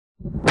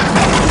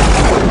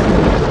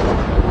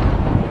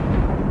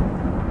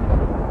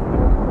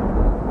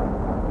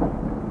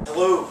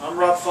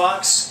Rob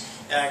Fox,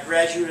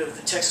 graduate of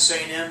the Texas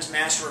A&M's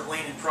Master of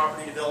Land and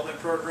Property Development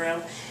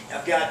program.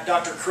 I've got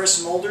Dr.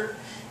 Chris MULDER,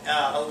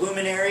 a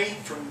luminary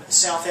from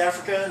South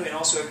Africa and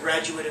also a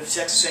graduate of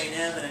Texas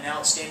A&M and an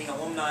outstanding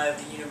alumni of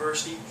the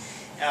university,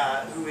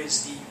 who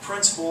is the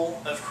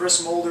principal of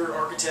Chris MULDER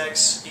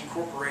Architects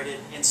Incorporated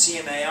and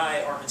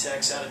CMAI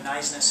Architects out of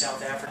Knysna,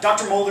 South Africa.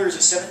 Dr. MULDER is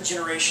a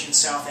seventh-generation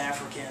South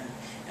African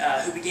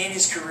who began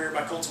his career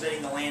by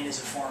cultivating the land as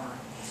a farmer,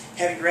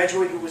 having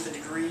graduated with a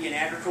degree in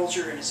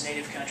agriculture in his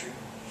native country.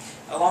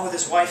 Along with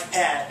his wife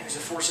Pat, who's a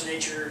force of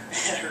nature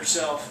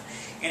herself,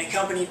 and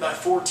accompanied by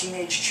 4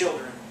 teenage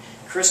children,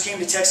 Chris came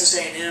to Texas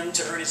A&M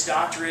to earn his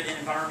doctorate in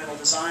environmental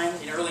design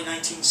in early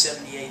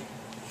 1978.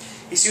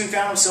 He soon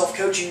found himself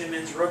coaching the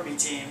men's rugby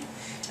team,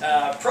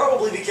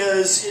 probably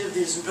because of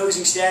his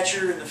imposing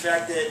stature and the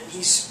fact that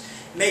he's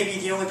maybe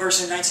the only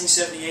person in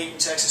 1978 in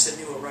Texas that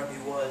knew what rugby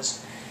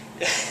was.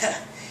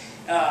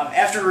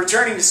 After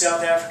returning to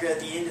South Africa at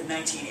the end of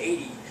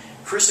 1980,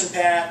 Chris and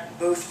Pat,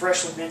 both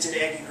freshly minted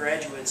AGGIE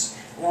graduates,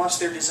 launched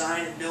their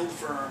design and build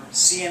firm,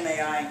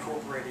 CMAI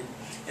Incorporated,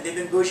 and they've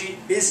been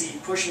busy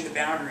pushing the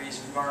boundaries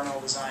of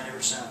environmental design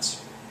ever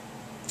since.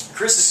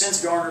 Chris has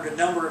since garnered a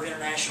number of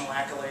international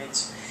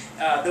accolades,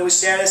 though his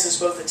status as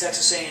both the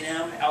Texas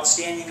A&M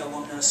Outstanding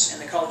Alumnus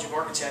and the College of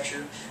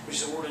Architecture, which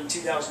is awarded in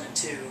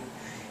 2002,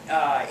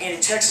 and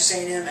a Texas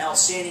A&M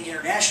Outstanding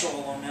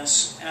International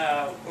Alumnus,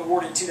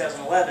 awarded in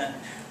 2011,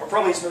 are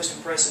probably his most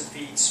impressive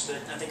feats, but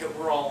I think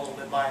we're all a little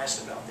bit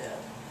biased about that.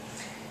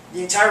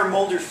 The entire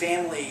MULDER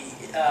family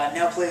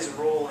now plays a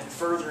role in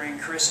furthering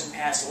Chris and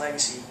Pat's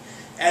legacy,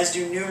 as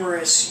do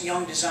numerous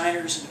young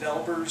designers and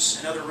developers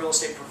and other real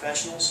estate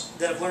professionals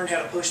that have learned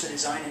how to push the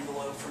design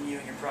envelope from you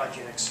and your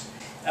projects.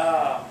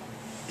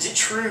 Is it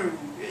true?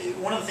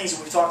 One of the things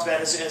that we've talked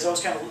about is, as I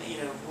was kind of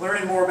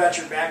learning more about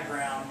your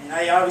background, and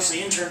I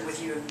obviously interned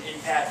with you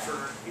and Pat for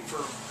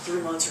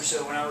 3 months or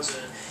so when I was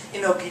an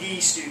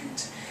MLPD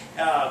student.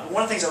 But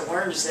one of the things I've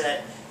learned is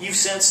that you've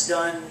since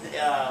done,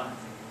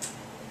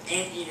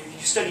 and you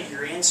studied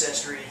your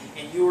ancestry,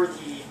 and you're the,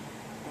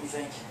 what do you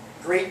think,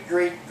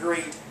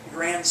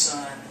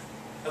 great-great-great-grandson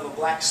of a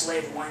black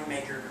slave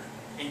winemaker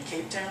in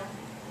Cape Town.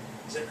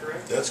 Is that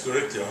correct? That's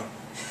correct, yeah.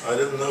 I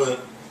didn't know it,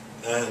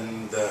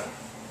 and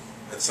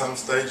at some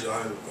stage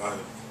I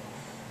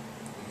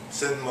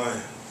sent my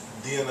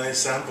DNA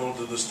sample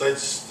to the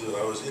States.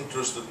 I was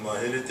interested in my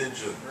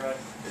heritage, and right.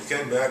 It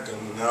came back,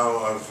 and now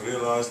I've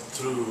realized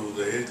through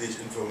the heritage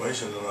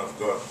information that I've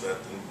got that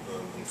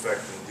in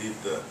fact indeed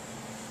the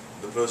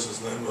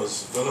person's name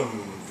was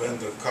Willem van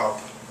der Kaap,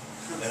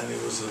 and he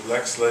was a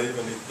black slave,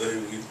 and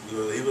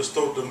he was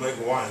taught to make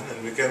wine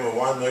and became a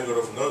winemaker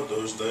of note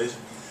those days,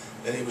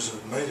 and he was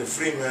made a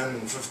free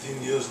man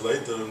 15 years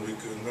later, and we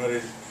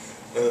married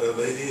a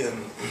lady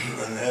and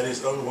had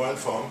his own wine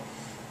farm,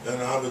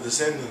 and I'm a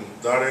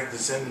descendant, direct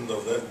descendant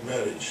of that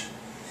marriage.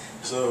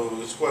 So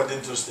it's quite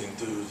interesting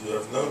to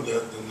have known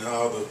that, and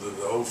now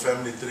the whole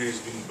family tree has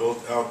been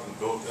built out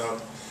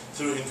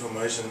through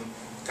information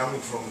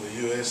coming from the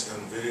US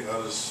and very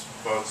other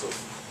parts of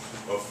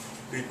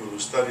people who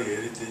study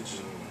heritage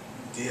and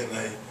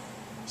DNA.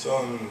 So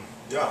I'm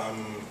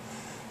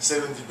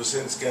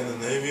 70%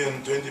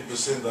 Scandinavian,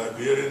 20%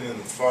 Iberian,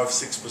 and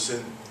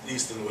 5-6%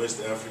 East and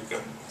West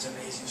Africa. It's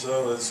amazing.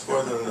 So it's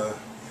quite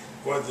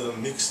a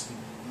mixed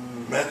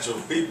match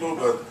of people,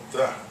 but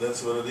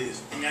that's what it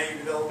is. And now you're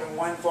developing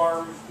wine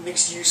farm,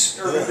 mixed-use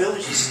urban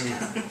villages.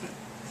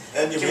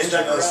 And you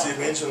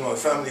mentioned my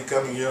family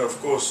coming here.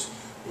 Of course,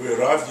 we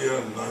arrived here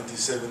in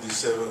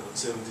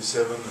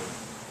 1977, and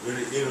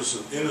very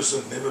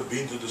innocent, never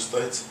been to the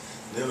States,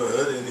 never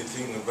heard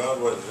anything about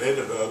what, read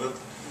about it.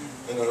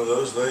 And in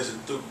those days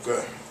it took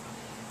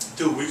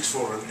 2 weeks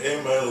for an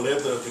email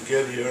letter to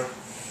get here,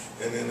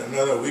 and then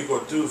another week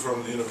or 2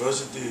 from the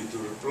university to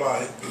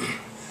reply.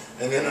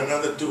 And then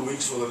another 2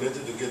 weeks for the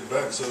letter to get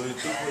back. So it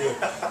took me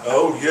a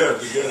whole year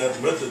to get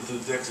admitted to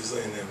Texas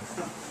A&M.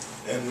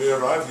 And we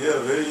arrived here,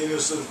 very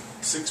innocent,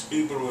 6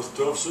 people with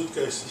 12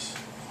 suitcases. Oh,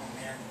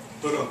 man.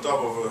 Put on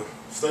top of a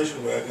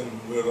station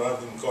wagon. We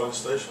arrived in College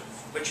Station.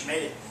 But you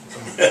made it.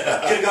 Could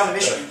have gone to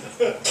Michigan.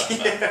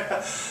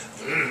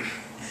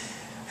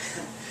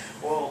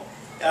 Well,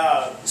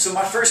 so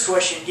my first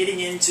question, getting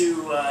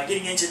into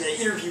the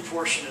interview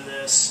portion of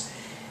this,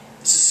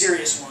 it's a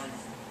serious one.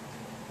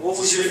 What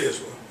was your serious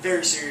one?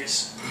 Very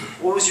serious.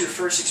 What was your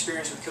first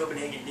experience with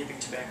Copenhagen dipping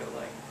tobacco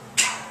like?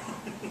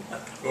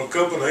 Well,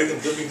 Copenhagen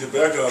dipping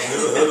tobacco, I've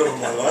never heard of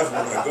in my life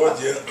when I got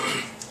here.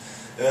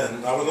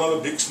 And I was not a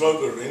big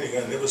smoker or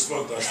anything. I never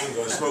smoked. I think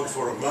I smoked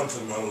for a month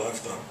in my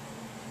lifetime.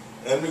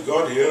 And we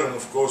got here, and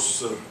of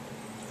course,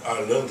 I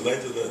learned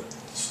later that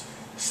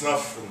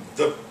snuff and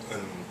dip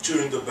and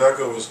chewing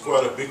tobacco was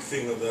quite a big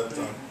thing at that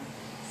time.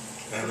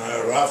 And I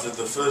arrived at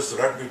the first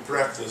rugby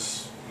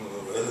practice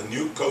as a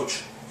new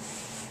coach.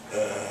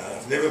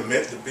 I've never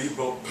met the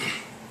people,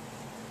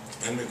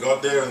 and we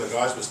got there and the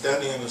guys were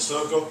standing in a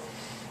circle,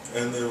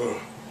 and they were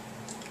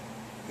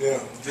doing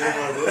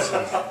like this,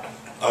 and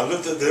I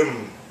looked at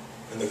them,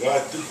 and the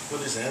guy put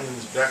his hand in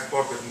his back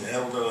pocket and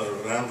held a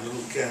round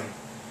little can,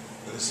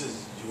 And he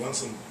says, you want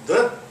some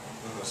dirt?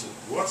 And I said,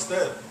 what's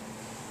that?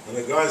 And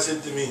the guy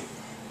said to me,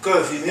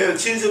 "Cuz, you never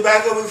chewed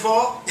tobacco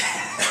before?"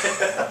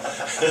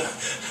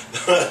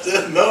 I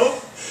said,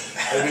 "No."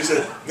 And he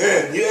said,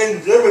 "Man, you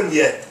ain't driven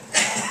yet."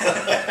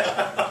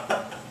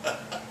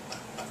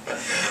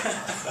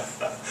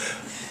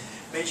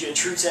 Made you a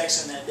true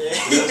Texan that day.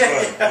 That's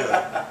right,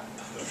 yeah.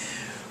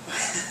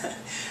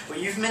 Well,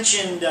 you've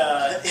mentioned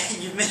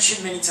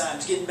many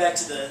times, getting back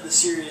to the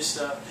serious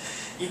stuff,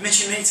 you've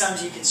mentioned many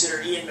times you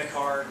consider Ian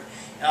McHarg,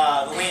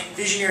 the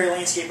visionary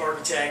landscape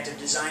architect of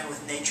Design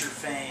with Nature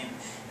fame,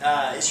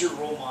 as your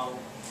role model.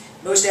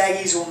 Most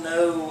Aggies will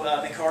know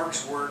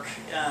McHarg's work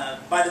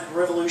by the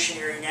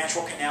revolutionary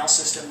natural canal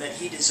system that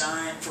he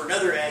designed for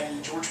another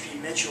Aggie, George P.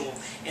 Mitchell,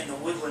 in the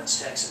Woodlands,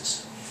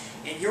 Texas.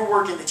 And your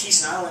work in the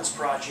Teeson Islands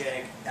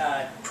project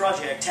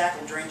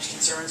tackled drainage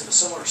concerns of a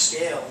similar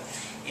scale.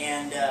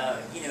 And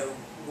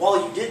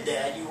while you did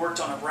that, you worked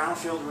on a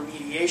brownfield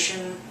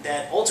remediation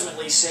that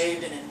ultimately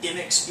saved an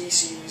endemic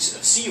species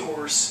of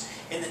seahorse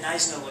in the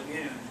Neisner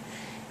Lagoon.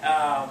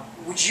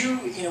 Would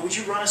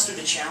you run us through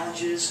the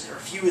challenges, or a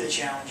few of the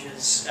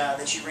challenges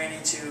that you ran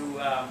into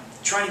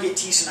trying to get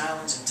Teeson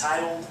Islands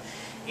entitled,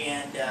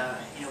 and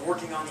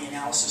working on the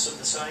analysis of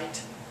the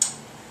site?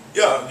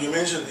 Yeah, you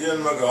mentioned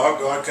Ian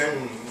McHarg. I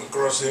came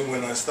across him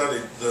when I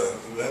studied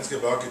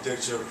landscape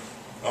architecture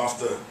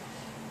after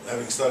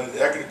having studied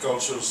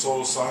agriculture,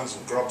 soil science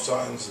and crop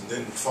science, and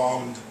then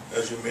farmed,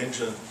 as you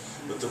mentioned,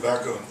 with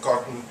tobacco and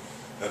cotton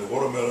and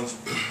watermelons.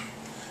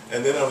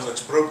 And then I was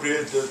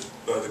expropriated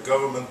by the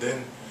government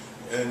then,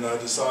 and I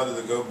decided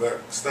to go back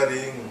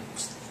studying,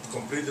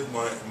 completed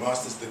my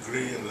master's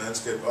degree in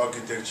landscape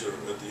architecture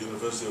at the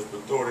University of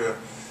Pretoria,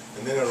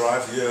 and then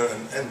arrived here.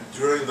 And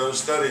during those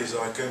studies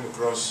I came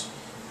across,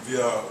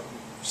 via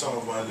some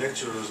of my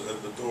lecturers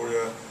at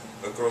Pretoria,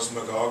 across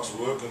McHarg's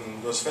work,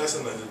 and was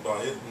fascinated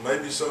by it.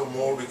 Maybe so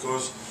more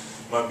because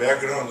my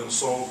background in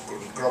soil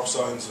and crop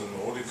science and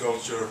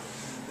horticulture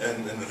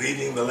and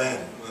reading the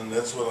land, and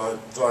that's what I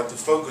tried to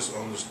focus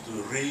on, is to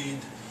read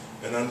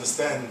and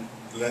understand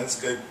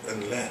landscape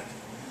and land.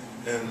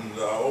 And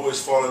I always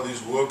followed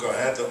his work. I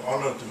had the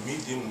honor to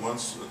meet him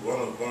once at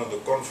one of the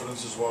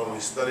conferences while we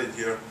studied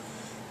here,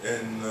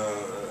 and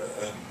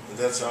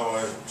that's how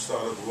I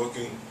started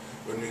working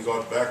when we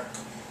got back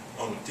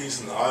on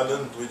Teeson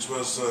Island, which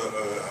was a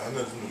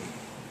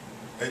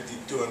 180,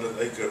 200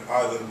 acre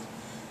island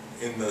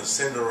in the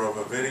center of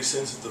a very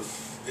sensitive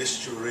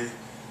estuary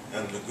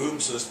and lagoon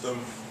system,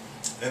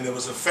 and there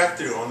was a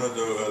factory on it,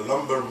 a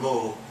lumber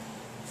mill,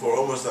 for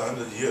almost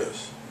 100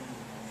 years.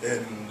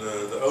 And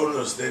the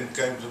owners then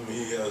came to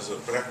me as a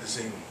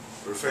practicing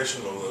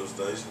professional those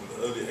days, in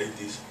the early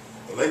 80s,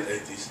 or late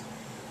 80s,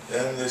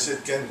 and they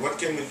said, what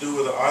can we do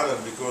with the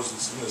island, because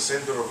it's in the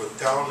center of a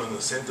town, in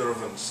the center of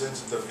a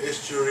sensitive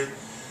estuary,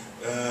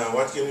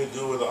 what can we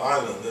do with the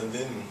island? And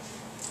then,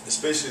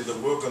 especially the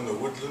work on the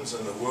woodlands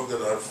and the work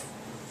that I've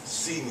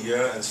seen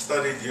here and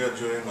studied here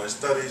during my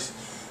studies,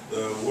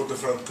 the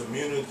waterfront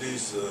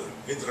communities, the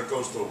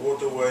intracoastal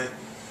waterway,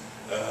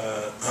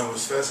 I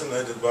was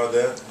fascinated by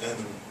that,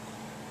 and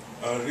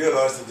I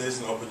realized that there's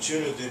an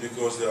opportunity,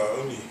 because there are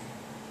only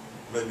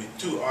maybe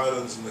 2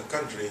 islands in the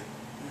country,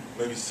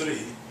 maybe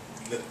 3,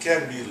 that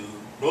can be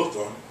built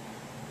on,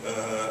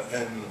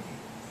 and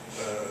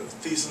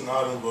Teeson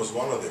Island was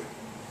one of them.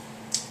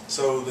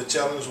 So the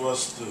challenge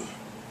was to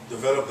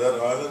develop that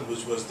island,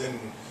 which was then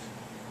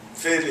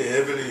fairly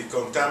heavily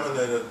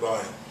contaminated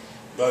by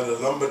the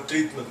lumber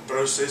treatment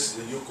process.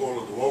 You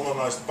call it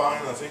Walmanized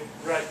pine, I think.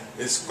 Right.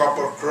 It's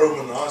copper, chrome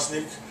and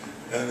arsenic,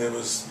 and there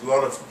was a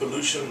lot of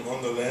pollution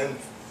on the land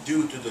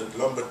due to the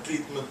lumber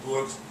treatment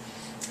works.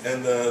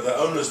 And the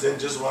owners then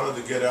just wanted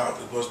to get out.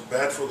 It was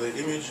bad for their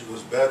image, it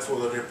was bad for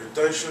their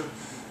reputation,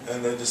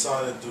 and they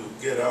decided to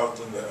get out,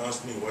 and they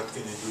asked me, what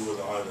can you do with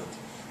the island?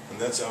 And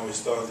that's how we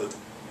started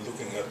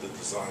looking at the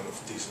design of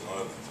Teeson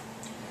Island.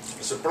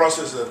 It's a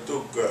process that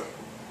took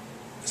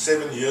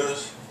 7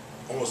 years,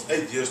 almost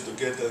 8 years to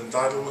get the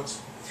entitlements.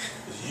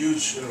 There's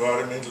huge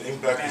environmental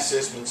impact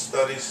assessment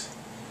studies,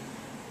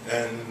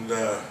 and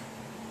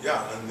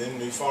and then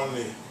we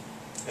finally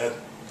had,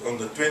 on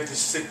the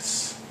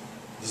 26th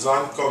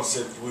design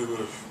concept, we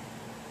were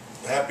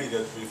happy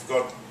that we've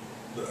got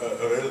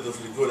a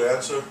relatively good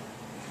answer.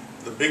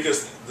 The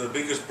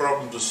biggest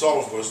problem to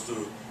solve was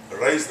to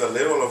raise the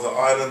level of the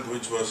island,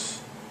 which was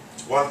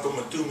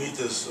 1.2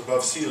 meters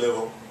above sea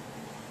level,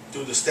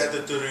 to the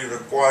statutory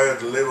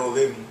required level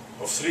then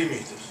of 3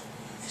 meters.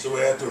 So we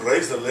had to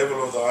raise the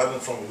level of the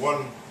island from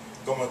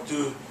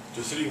 1.2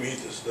 to 3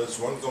 meters. That's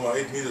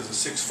 1.8 meters and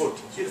 6 foot.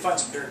 You had to find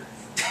some dirt.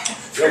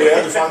 Yeah, we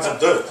had to find some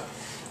dirt.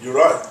 You're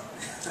right.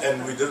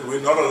 And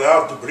we're not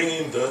allowed to bring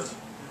in dirt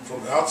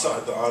from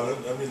outside the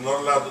island, and we're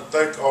not allowed to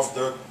take off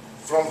dirt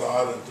from the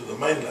island to the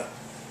mainland.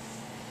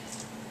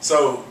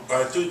 So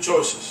I had 2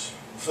 choices.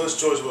 The first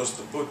choice was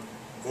to put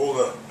all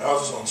the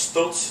houses on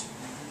stilts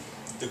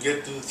to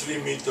get to the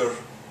 3 meter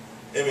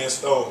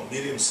MSL,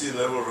 medium sea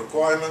level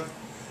requirement,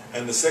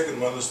 and the second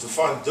one is to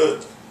find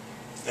dirt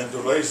and to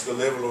raise the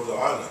level of the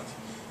island.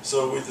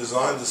 So we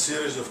designed a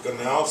series of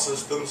canal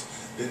systems.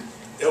 Then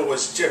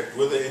always checked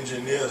with the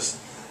engineers,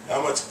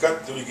 how much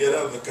cut do we get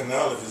out of the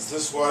canal if it's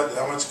this wide,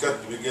 how much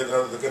cut do we get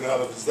out of the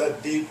canal if it's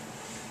that deep.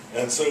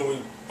 And so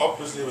we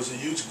obviously, it was a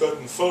huge cut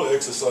and full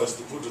exercise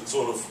to put it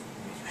sort of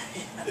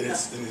in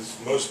its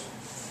most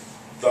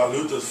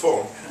diluted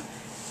form.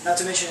 Not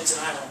to mention it's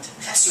an island,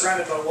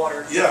 surrounded by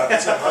water. Yeah,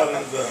 it's an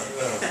island.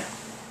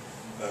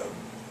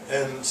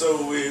 And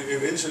so we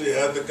eventually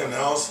had the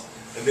canals,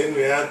 and then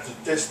we had to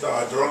test the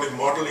hydraulic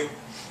modeling,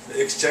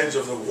 the exchange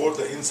of the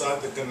water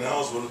inside the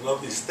canals. Will it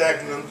not be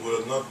stagnant? Will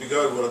it not be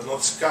good? Will it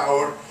not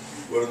scour?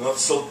 Will it not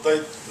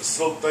siltate? The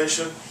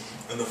siltation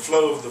and the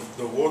flow of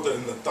the water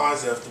in the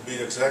ties have to be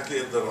exactly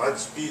at the right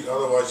speed,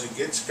 otherwise you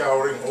get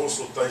scouring or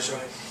siltation.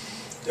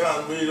 Yeah,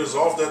 and we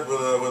resolved that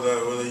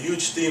with a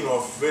huge team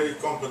of very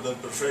competent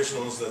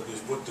professionals that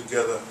we've put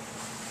together.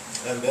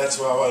 And that's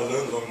how I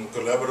learned on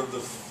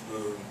collaborative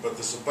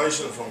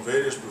participation from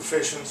various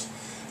professions,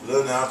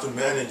 learn how to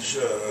manage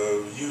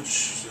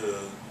huge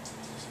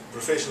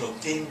professional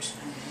teams,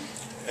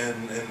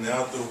 and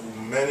how to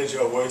manage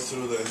our way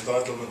through the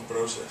entitlement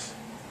process.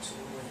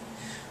 Absolutely.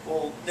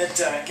 Well, that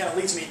kind of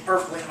leads me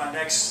perfectly to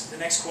the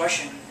next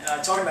question.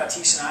 Talking about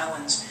Tieson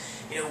Islands,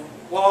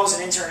 while I was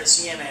an intern at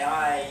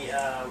CMAI,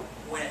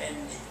 and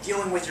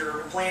dealing with your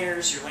urban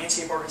planners, your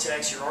landscape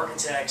architects, your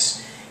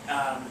architects,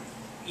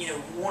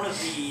 one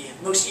of the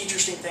most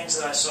interesting things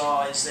that I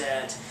saw is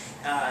that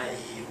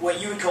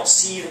what you would call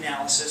sieve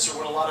analysis, or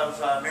what a lot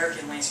of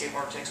American landscape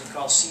architects would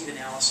call sieve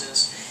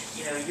analysis.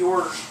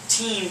 Your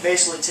team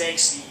basically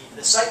takes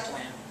the site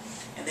plan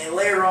and they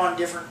layer on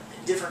different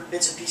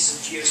bits and pieces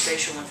of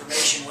geospatial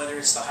information, whether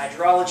it's the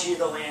hydrology of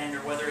the land or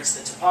whether it's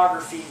the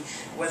topography,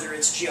 whether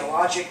it's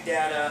geologic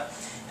data,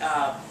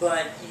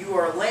 but you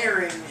are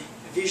layering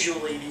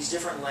visually these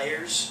different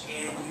layers,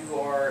 and you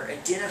are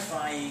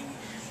identifying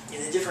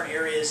the different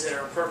areas that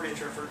are appropriate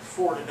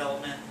for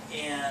development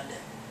and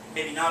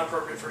maybe not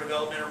appropriate for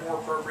development, or more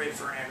appropriate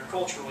for an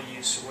agricultural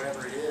use, or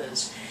whatever it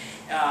is.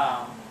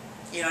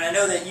 And I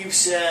know that you've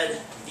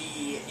said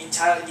the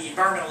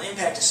environmental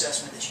impact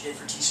assessment that you did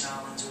for Tieson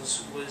Islands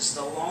was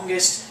the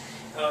longest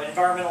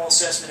environmental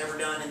assessment ever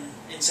done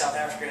in South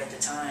Africa at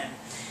the time.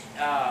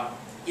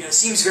 It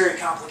seems very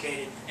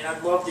complicated, and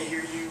I'd love to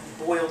hear you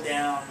boil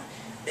down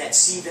that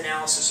sieve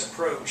analysis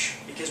approach,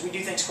 because we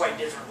do things quite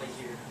differently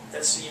here.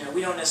 That's,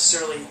 we don't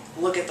necessarily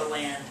look at the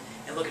land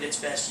and look at its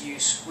best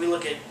use. We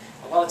look at,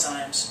 a lot of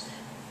times,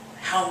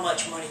 how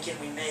much money can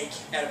we make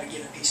out of a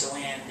given piece of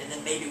land, and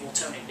then maybe we'll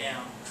tone it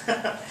down.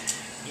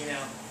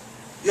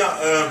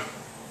 Yeah,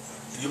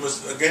 you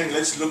must, again,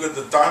 let's look at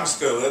the time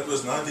scale. That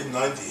was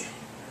 1990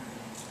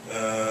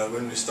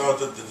 when we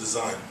started the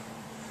design.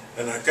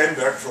 And I came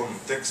back from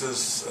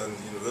Texas and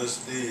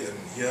University and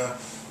here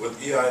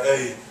with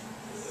EIA,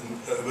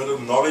 a bit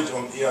of knowledge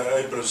on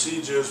EIA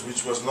procedures,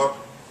 which was not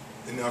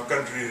in our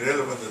country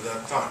relevant at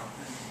that time.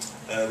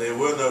 There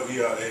were no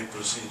EIA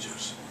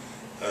procedures.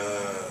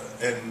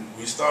 And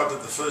we started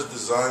the first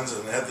designs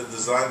and had the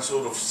design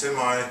sort of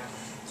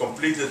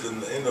semi-completed in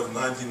the end of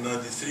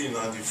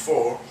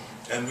 1993-94,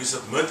 and we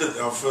submitted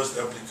our first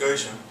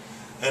application.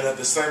 And at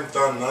the same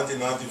time,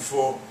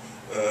 1994,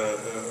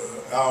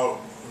 our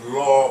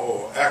law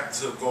or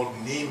act called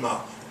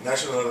NEMA,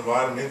 National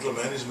Environmental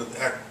Management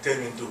Act,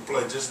 came into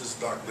play, just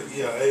as like the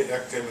EIA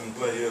Act came into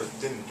play here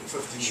 10 to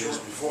 15 years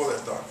before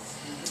that time.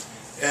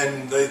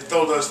 And they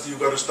told us, you've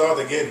got to start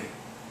again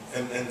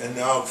and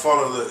now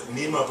follow the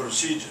NEMA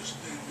procedures,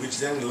 which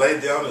then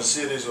laid down a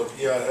series of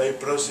EIA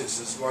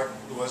processes like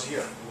it was here.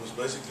 It was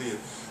basically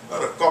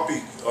not a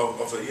copy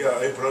of an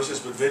EIA process,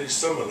 but very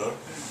similar.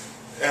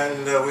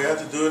 And we had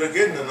to do it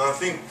again, and I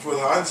think with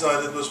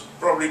hindsight it was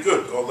probably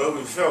good, although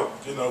we felt,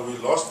 we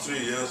lost 3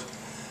 years.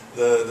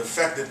 The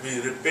fact that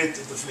we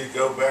repetitively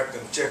go back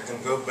and check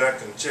and go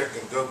back and check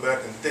and go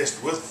back and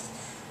test with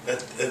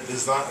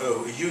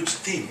a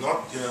huge team,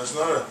 not, it's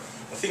not a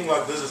thing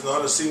like this is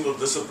not a single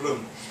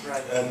discipline.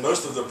 Right. And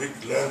most of the big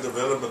land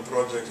development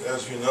projects,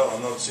 as you know, are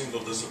not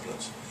single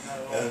disciplines.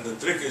 And the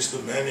trick is to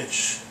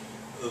manage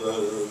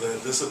the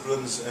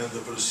disciplines and the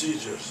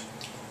procedures.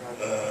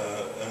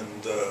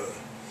 Right.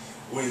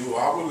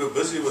 While we were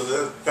busy with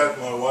that, Pat,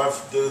 my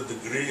wife, did a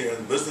degree, a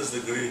business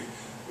degree,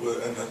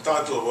 and the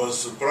title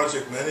was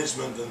Project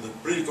Management in the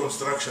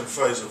Pre-Construction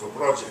Phase of a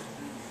Project.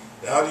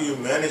 How do you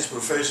manage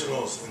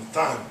professionals in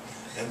time,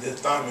 and their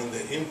time and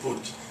their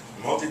input,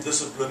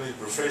 multidisciplinary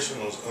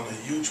professionals on a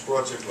huge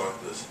project like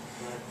this?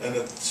 And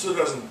it stood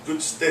us in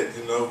good stead.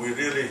 We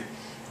really,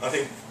 I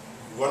think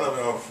one of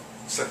our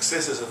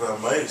successes, if I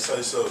may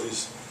say so,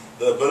 is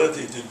the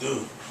ability to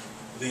do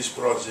these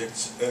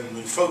projects, and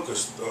we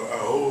focused our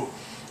whole,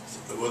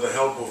 with the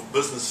help of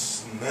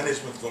business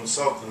management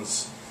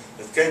consultants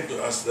that came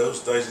to us those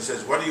days and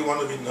said, what do you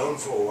want to be known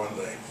for one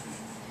day?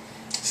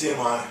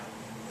 CMI.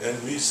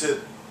 And we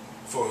said,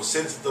 for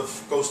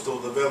sensitive coastal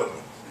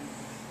development.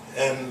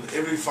 And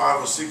every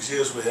 5 or 6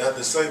 years we had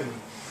the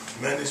same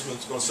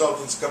management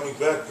consultants coming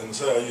back and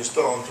say, are you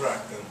still on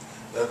track? And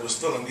that was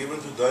still, and even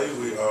today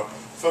we are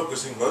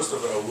focusing most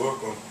of our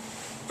work on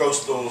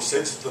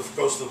sensitive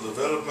coastal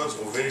developments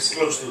or very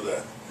close to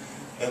that.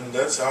 And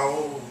that's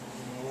how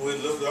we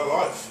lived our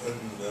life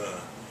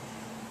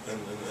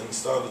and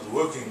started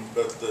working.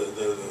 But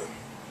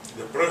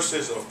the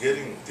process of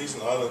getting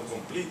Teeson Island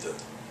completed,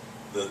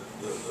 the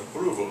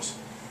approvals,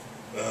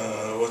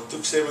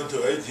 took 7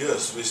 to 8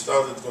 years. We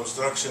started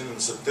construction in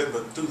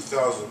September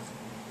 2000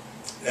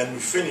 and we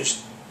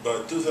finished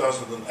by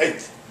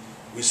 2008.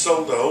 We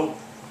sold all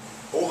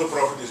the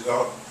properties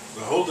out,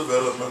 the whole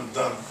development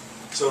done.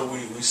 So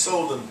we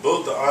sold and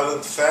built the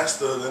island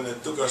faster than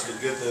it took us to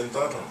get the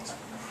entitlement.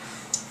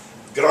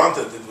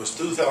 Granted, it was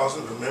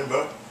 2000,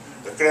 remember,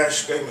 the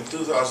crash came in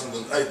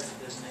 2008,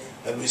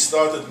 and we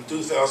started in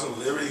 2000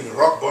 with everything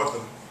rock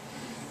bottom,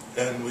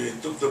 and we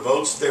took the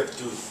bold step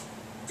to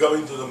go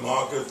into the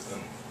market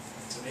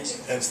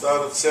and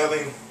started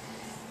selling.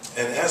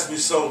 And as we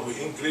sold, we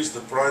increased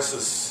the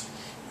prices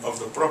of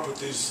the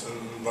properties,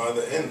 and by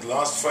the end,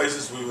 last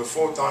phases, we were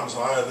 4 times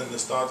higher than the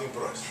starting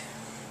price.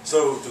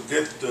 So to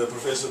get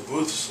Professor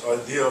Booth's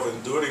idea of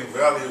enduring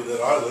value that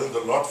I learned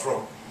a lot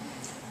from,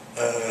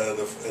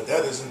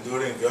 that is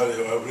enduring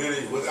value. I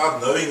really,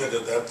 without knowing it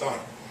at that time,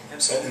 and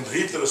in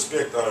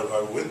retrospect,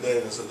 I went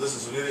there and said, this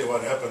is really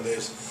what happened.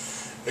 There's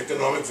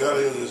economic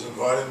value, there's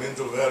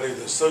environmental value,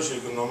 there's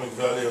socio-economic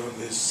value, and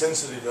there's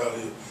sensory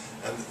value.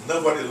 And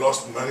nobody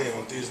lost money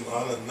on Teeson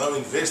Island. No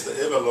investor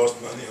ever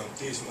lost money on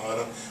Teeson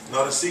Island.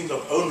 Not a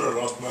single owner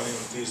lost money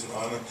on Teeson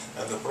Island.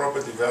 And the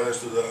property values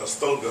today are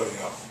still going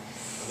up.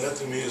 And that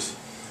to me is,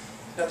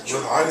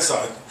 with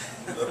hindsight,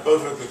 a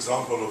perfect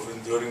example of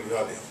enduring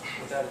value.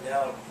 Without a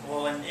doubt.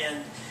 Well,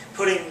 and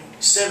putting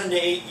 7 to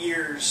 8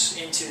 years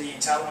into the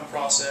entitlement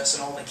process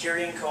and all the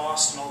carrying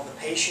costs and all the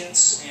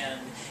patience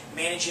and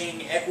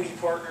managing equity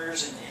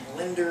partners and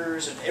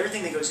lenders and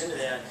everything that goes into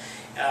that,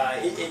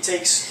 it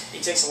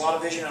takes a lot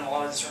of vision and a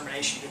lot of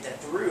determination to get that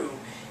through.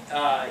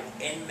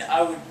 And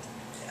I would,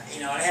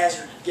 I'd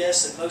hazard a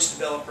guess that most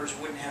developers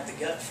wouldn't have the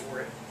gut for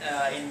it,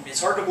 and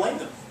it's hard to blame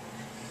them.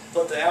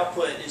 But the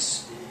output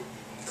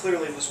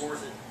clearly was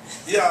worth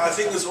it. Yeah, I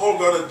think it's all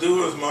got to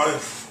do with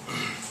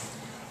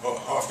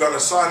I've got a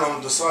sign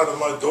on the side of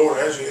my door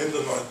as you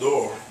enter my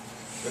door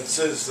that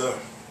says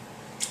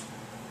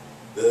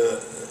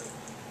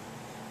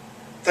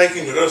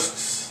taking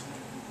risks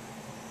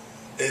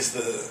is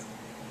the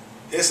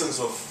essence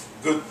of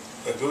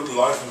a good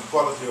life and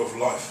quality of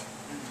life.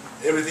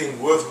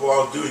 Everything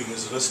worthwhile doing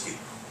is risky.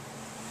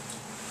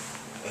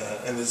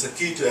 And it's a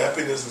key to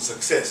happiness and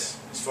success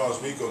as far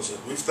as we're concerned.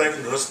 We've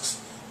taken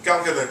risks,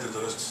 calculated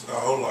risks our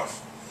whole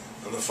life.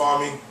 On the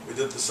farming, we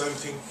did the same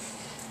thing.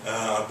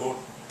 I bought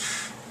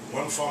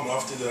one farm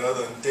after the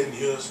other in 10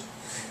 years,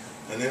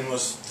 and then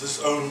was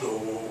disowned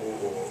or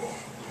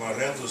my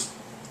land was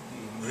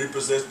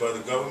repossessed by the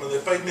government. They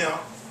paid me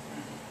out.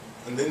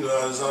 And then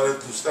I decided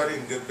to study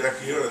and get back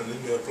here, and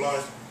then we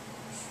applied.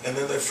 And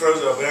then they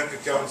froze our bank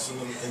accounts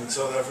in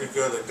South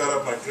Africa. They cut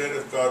up my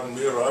credit card, and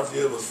we arrived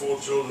here with 4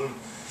 children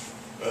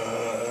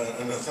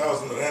and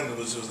 1,000 rand,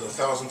 which was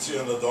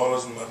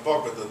 $1,300 in my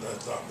pocket at that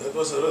time. That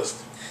was a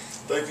risk.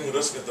 Taking a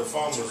risk at the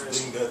farm was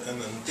doing that.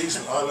 And in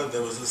Teeson Island,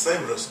 there was the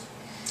same risk.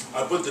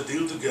 I put the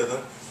deal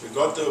together. We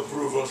got the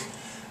approvals.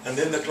 And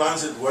then the client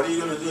said, what are you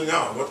going to do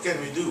now? What can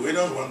we do? We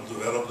don't want to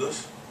develop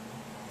this.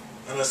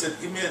 And I said,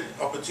 give me an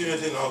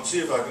opportunity and I'll see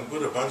if I can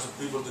put a bunch of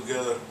people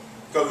together,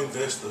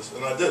 co-investors.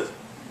 And I did.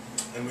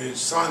 And we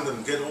signed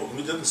and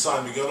we didn't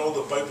sign, we got all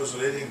the papers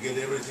ready and get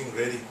everything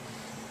ready.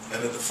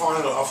 And at the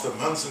final, after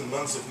months and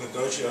months of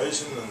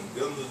negotiation and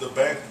going to the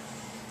bank,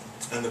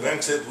 and the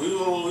bank said, we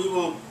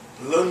will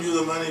loan you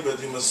the money,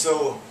 but you must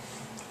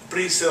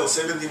pre-sell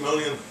 70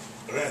 million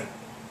rand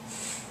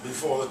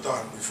before the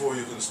time, before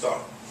you can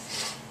start.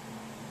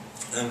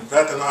 And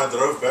Pat and I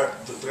drove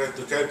back to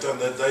Cape Town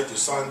that day to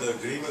sign the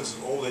agreements,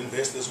 and all the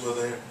investors were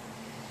there.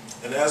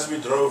 And as we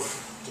drove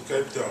to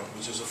Cape Town,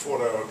 which is a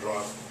 4-hour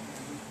drive,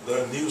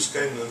 the news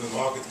came and the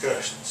market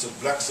crashed. It's a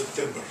Black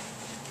September,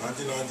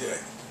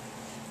 1998.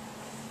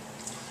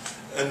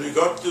 And we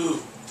got to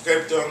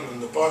Cape Town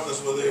and the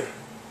partners were there.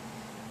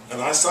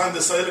 And I signed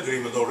the sale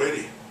agreement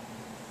already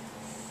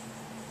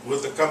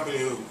with the company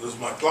who was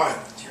my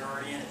client. You're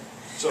already in it.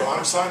 So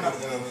I'm signing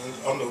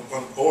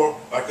or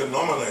I can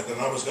nominate, and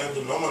I was going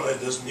to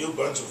nominate this new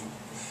bunch of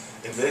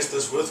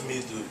investors with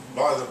me to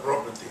buy the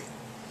property.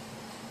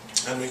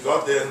 And we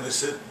got there and they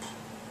said,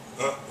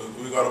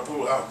 we got to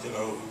pull out,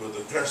 with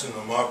the crash in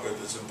the market,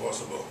 it's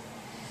impossible.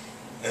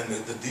 And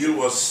the deal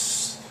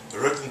was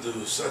written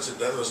to such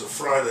that was a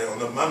Friday.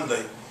 On a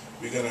Monday,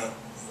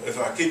 if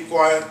I keep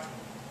quiet,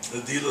 the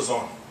deal is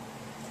on.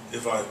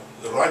 If I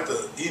write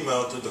the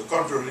email to the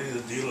contrary,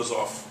 the deal is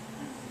off.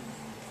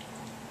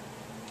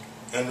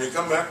 And we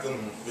come back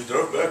and we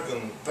drove back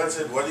and Pat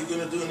said, what are you going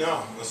to do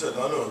now? I said,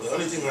 I know, the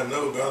only thing I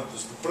know about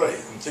is to pray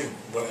and think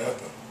what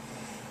happened.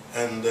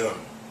 And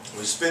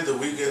we spent the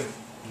weekend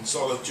in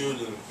solitude,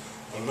 and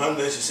on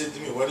Monday she said to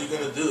me, what are you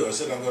going to do? I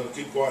said, I'm going to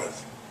keep quiet.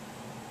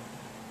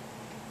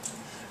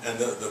 And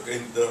the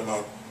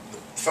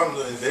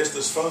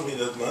investors phoned me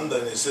that Monday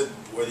and they said,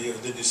 well,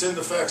 did you send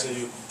the fax? Are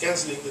you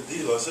cancelling the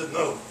deal? I said,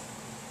 no.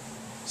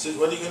 He said,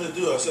 what are you going to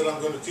do? I said,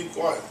 I'm going to keep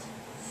quiet.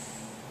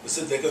 They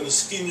said, they're going to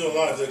skin your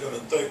life. They're going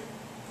to take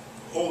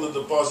all the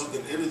deposit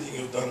and everything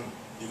you've done,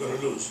 you're going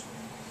to lose.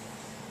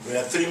 We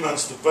had 3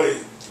 months to pay,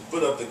 to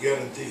put up the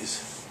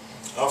guarantees.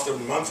 After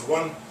month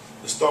 1,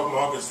 the stock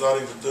market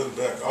starting to turn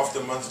back.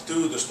 After month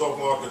 2, the stock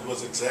market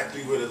was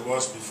exactly where it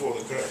was before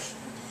the crash.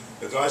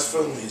 The guys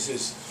phoned me, he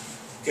says,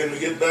 can we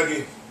get back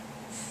in?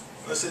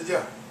 I said,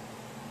 yeah,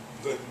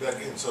 go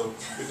back in. So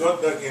we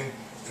got back in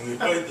and we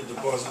paid the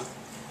deposit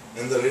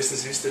and the rest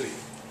is history.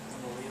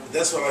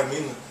 That's what I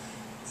mean.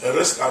 A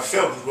risk, I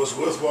felt it was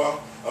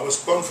worthwhile. I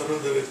was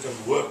confident that it can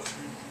work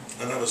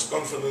and I was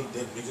confident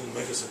that we can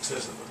make a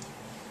success of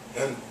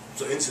it. And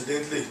so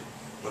incidentally,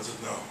 what's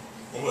it now?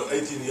 Almost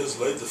 18 years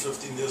later,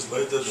 15 years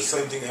later, the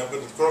same thing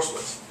happened at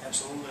Crossways.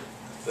 Absolutely.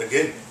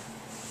 Again,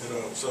 you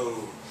know,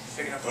 so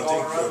picking up the I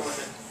ball think and running with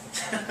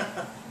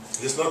it.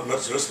 there's not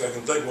much risk. I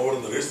can take more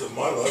than the rest of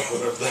my life,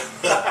 but I've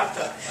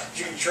done.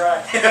 You can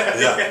try.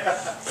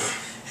 Yeah.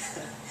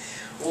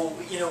 Well,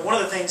 you know, one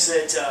of the things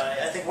that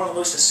I think one of the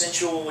most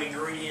essential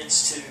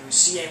ingredients to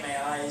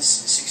CMAI's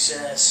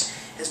success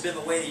has been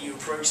the way that you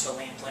approach the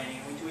land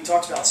planning. We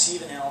talked about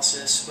sieve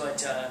analysis,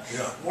 but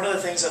one of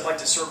the things I'd like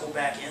to circle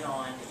back in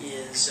on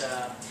is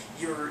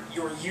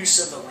your use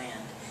of the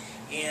land.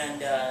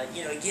 And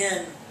you know,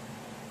 again,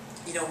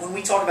 you know, when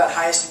we talk about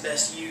highest and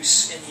best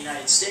use in the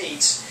United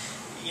States,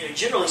 you know,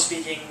 generally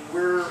speaking,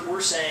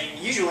 we're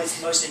saying usually it's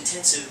the most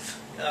intensive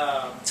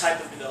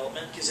type of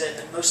development, because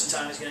that most of the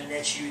time is going to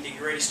net you the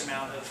greatest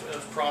amount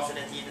of profit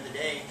at the end of the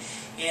day.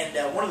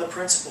 And one of the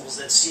principles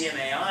that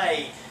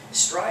CMAI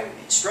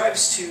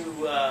strives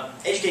to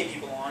educate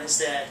people on is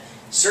that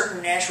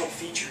certain natural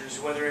features,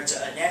 whether it's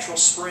a natural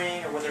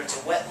spring or whether it's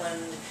a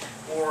wetland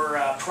or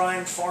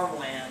prime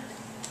farmland,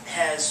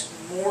 has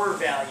more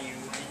value,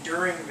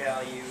 enduring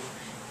value,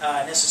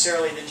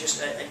 necessarily than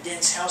just a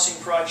dense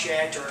housing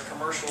project or a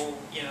commercial,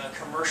 you know, a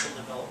commercial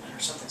development or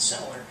something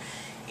similar.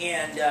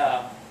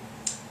 And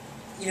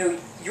you know,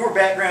 your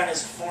background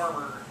as a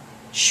farmer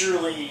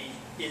surely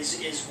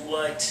is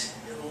what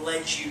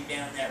led you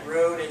down that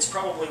road. It's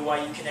probably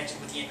why you connected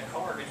with Ian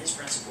McHarg and his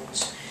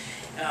principles.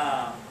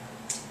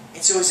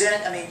 And so is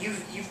that, I mean,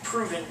 you've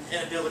proven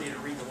an ability to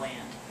read the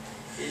land.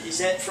 Is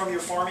that from your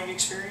farming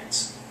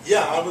experience?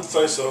 Yeah, I would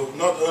say so.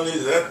 Not only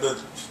that,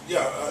 but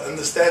yeah,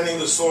 understanding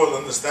the soil,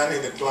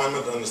 understanding the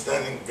climate,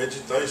 understanding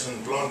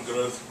vegetation, plant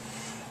growth,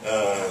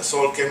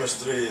 soil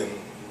chemistry, and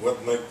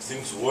what makes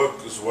things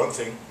work is one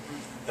thing.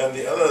 And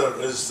the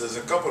other is, there's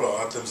a couple of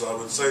items. I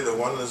would say the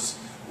one is,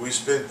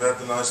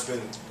 Pat and I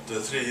spent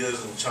 3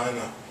 years in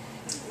China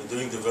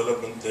doing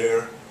development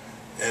there,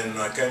 and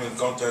I came in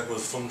contact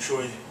with Feng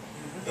Shui,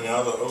 and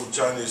how the old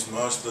Chinese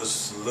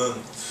masters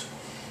learned.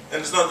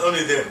 And it's not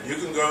only them. You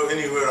can go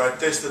anywhere. I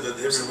tested it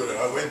everywhere.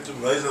 I went to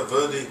Mesa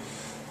Verde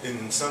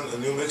in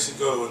New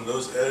Mexico, in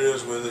those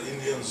areas where the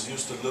Indians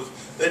used to live.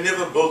 They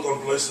never built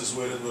on places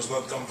where it was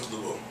not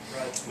comfortable.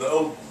 Right. The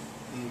old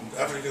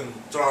African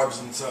tribes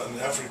in Southern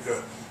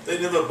Africa, they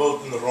never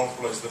built in the wrong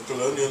place. The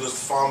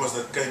colonialist farmers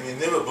that came in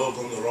never built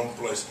on the wrong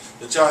place.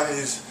 The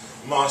Chinese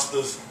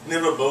masters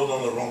never built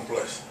on the wrong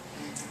place.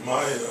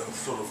 My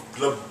sort of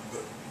glib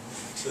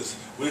says,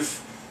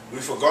 we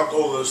forgot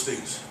all those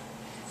things.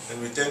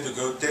 And we tend to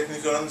go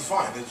technical, and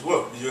fine, it's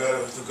work. You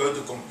have to go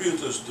to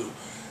computers to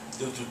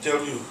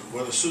tell you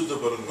what is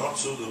suitable and not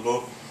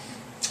suitable.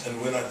 And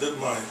when I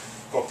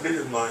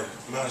completed my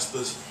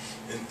master's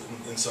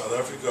in South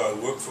Africa, I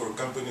worked for a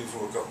company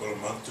for a couple of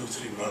months,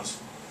 2-3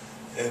 months.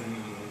 And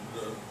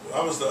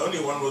I was the only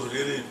one with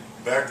really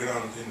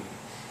background in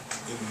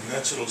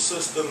natural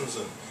systems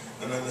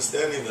and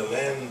understanding the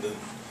land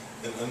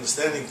and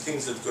understanding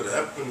things that could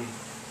happen.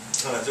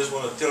 And I just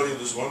want to tell you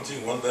this one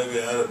thing. One day we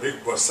had a big,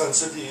 what Sun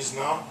City is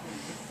now.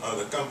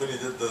 The company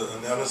did the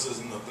analysis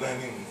and the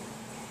planning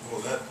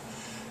for that.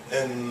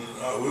 And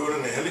we were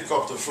in a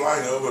helicopter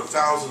flying over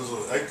thousands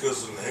of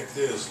acres and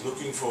hectares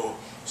looking for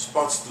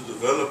spots to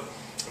develop.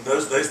 In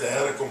those days they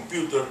had a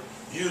computer,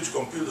 huge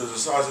computer the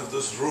size of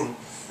this room,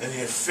 and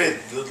you fed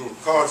little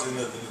cards in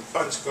it, and it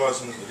punch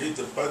cards, and it read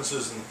the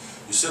punches, and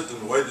you sit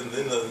and wait, and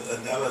then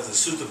the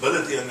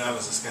suitability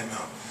analysis came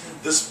out.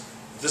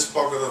 This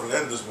pocket of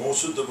land is more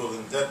suitable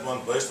than that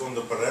one based on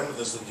the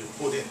parameters that you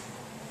put in.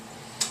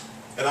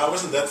 And I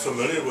wasn't that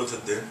familiar with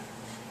it then.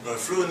 And I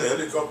flew in the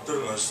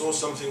helicopter and I saw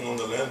something on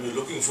the land. We're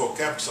looking for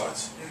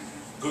campsites,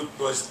 good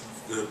place,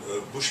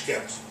 bush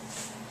camps.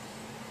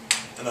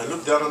 And I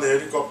looked down on the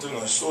helicopter and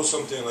I saw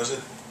something and I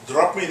said,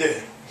 drop me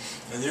there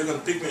and you can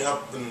pick me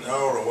up in an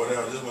hour or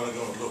whatever. I just want to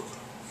go and look.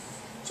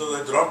 So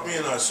they dropped me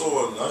and I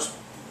saw a nice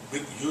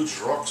big huge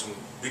rocks and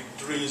big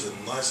trees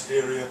and nice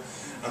area.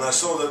 And I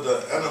saw that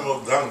the animal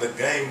dung, the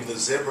game, the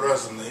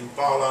zebras and the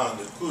impala and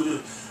the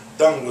kudu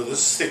dung with this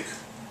stick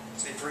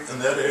in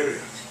that area.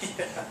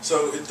 Yeah.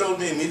 So it told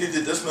me immediately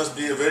this must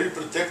be a very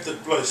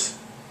protected place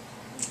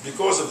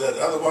because of that.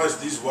 Otherwise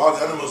these wild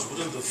animals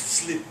wouldn't have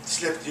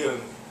slept here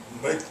and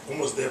made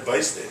almost their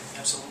base there.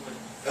 Absolutely.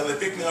 And they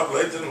picked me up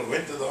later and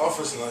went to the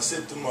office, and I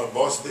said to my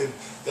boss then,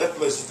 that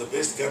place is the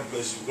best camp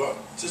place you've got.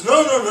 He says,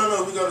 no,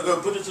 we got to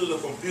go put it to the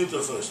computer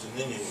first, and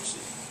then you will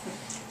see.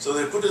 So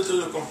they put it to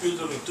the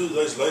computer, and 2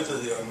 days later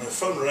my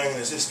phone rang, and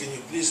they says, can you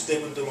please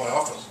step into my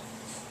office?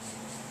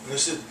 And I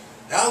said,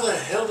 how the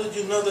hell did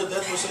you know that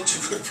that was such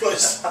a good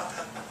place?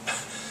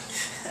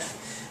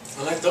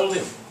 And I told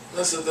him,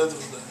 I said that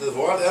the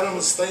wild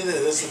animals stay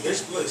there, that's the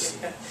best place.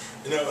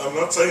 You know, I'm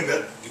not saying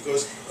that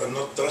because I'm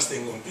not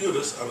trusting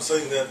computers, I'm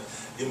saying that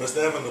you must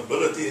have an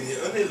ability, and you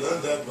only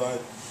learn that by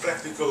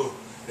practical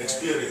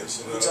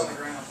experience. You know?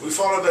 We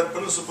follow that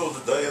principle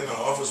today in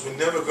our office. We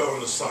never go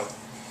on the site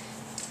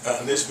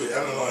unless we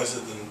analyze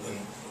it and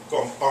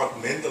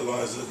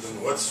compartmentalize it, and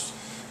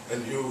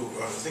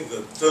I think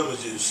the term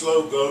is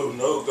slow go,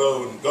 no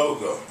go, and go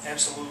go.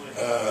 Absolutely.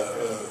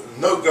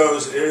 No go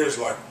is areas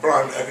like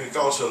prime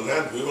agricultural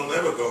land. We will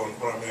never go on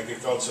prime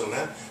agricultural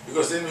land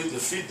because then we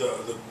defeat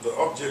the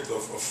object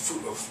of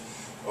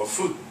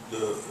food, the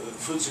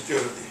food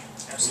security,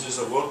 which is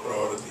a world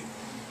priority.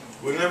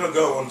 We never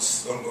go on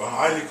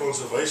highly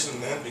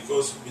conservation land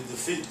because we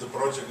defeat the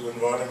project of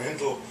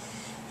environmental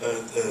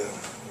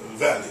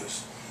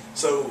values.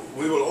 So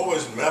we will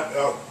always map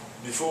out,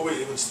 before we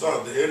even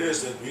start, the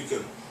areas that we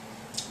can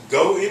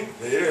go in,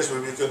 the areas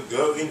where we can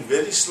go in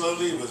very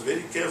slowly with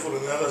very careful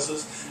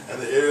analysis,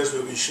 and the areas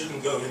where we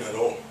shouldn't go in at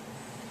all.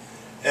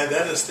 And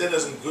that has stayed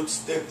us in good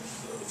stead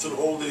through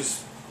all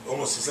these,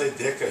 almost to say,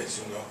 decades,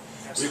 you know.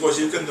 Absolutely. Because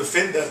you can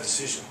defend that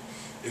decision.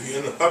 If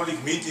you're in a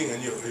public meeting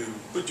and you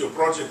put your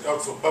project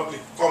out for public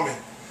comment,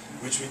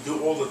 which we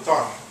do all the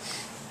time,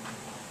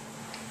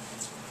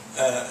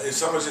 if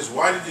someone says,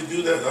 why did you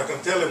do that? I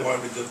can tell him why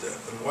we did that,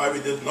 and why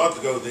we did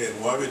not go there, and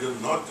why we did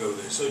not go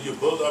there. So you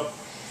build up,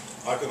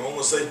 I can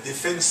almost say,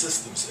 defense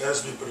systems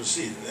as we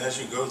proceed, and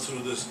as you go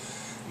through this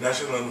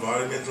National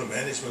Environmental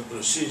Management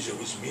procedure,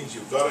 which means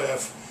you've got to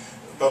have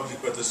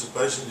public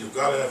participation, you've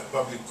got to have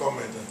public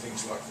comment and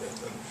things like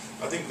that. And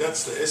I think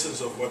that's the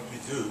essence of what we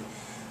do.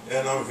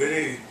 And I'm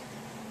very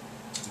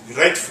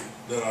grateful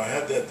that I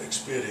had that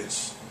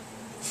experience,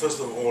 first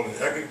of all in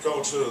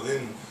agriculture,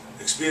 then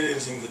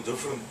experiencing the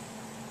different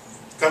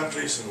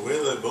countries and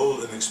where they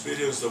build, and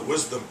experience the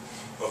wisdom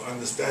of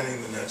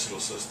understanding the natural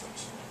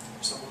systems.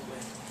 Absolutely.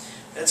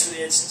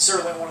 It's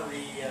certainly one of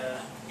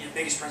the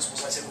biggest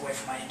principles I took away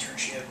from my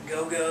internship.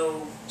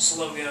 Go,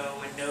 slow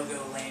go, and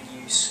no-go land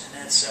use.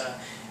 And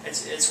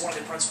it's one of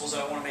the principles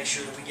that I want to make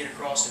sure that we get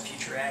across to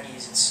future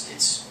Aggies.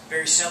 It's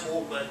very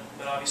simple, but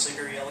obviously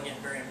very elegant,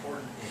 very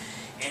important.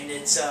 And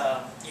it's,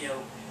 I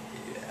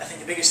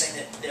think the biggest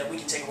thing that we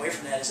can take away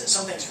from that is that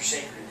some things are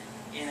sacred.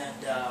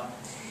 And,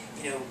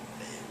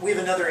 we have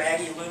another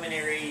Aggie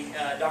luminary,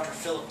 Dr.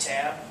 Philip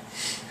Tabb,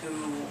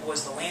 who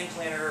was the land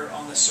planner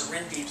on the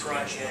Serenbe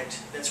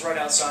project that's right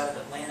outside of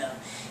Atlanta.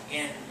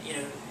 And,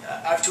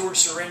 I've toured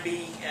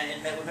Serenbe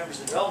and met with members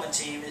of the development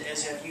team,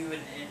 as have you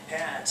and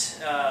Pat.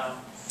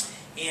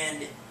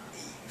 And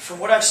from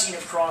what I've seen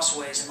of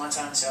Crossways in my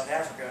time in South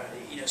Africa,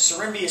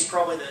 Serenbe is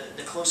probably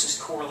the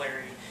closest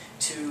corollary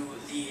to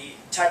the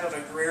type of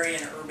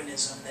agrarian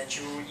urbanism that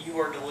you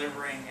are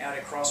delivering out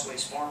at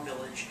Crossways Farm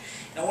Village.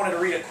 And I wanted to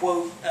read a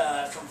quote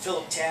from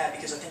Philip Tabb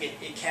because I think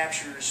it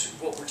captures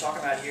what we're talking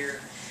about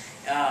here.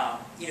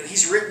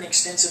 He's written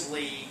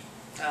extensively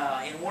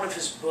in one of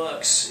his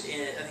books,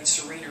 I think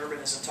Serene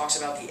Urbanism, talks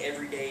about the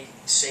everyday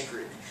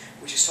sacred,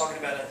 which is talking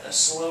about a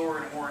slower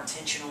and a more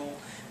intentional,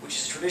 which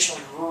is a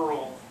traditionally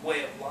rural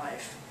way of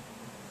life.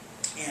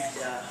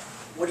 And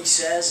what he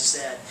says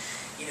is that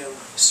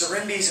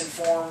Serenbe is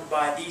informed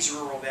by these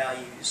rural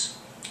values: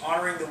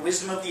 honoring the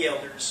wisdom of the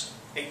elders,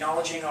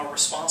 acknowledging our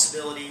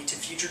responsibility to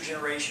future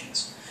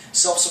generations,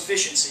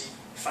 self-sufficiency,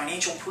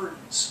 financial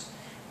prudence,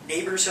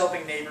 neighbors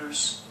helping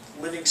neighbors,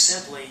 living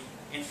simply,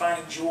 and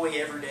finding joy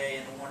every day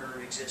in the wonder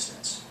of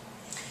existence.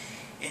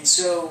 And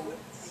so,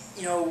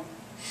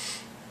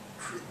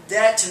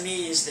 that to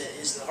me is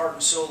the heart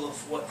and soul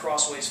of what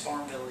Crossways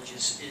Farm Village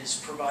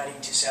is providing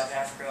to South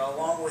Africa,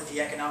 along with the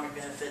economic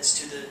benefits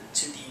to the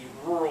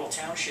rural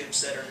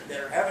townships that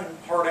are having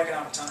hard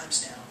economic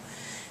times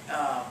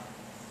now.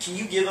 Can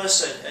you give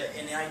us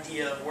an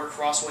idea of where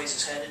Crossways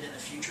is headed in the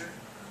future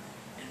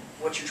and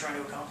what you're trying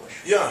to accomplish?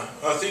 Yeah,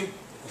 I think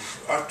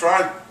I've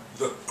tried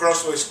the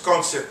Crossways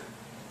concept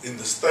in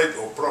the state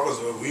or province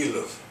where we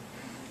live.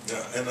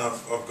 Yeah, and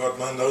I've got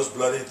my nose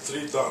bloodied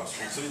 3 times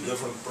for 3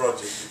 different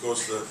projects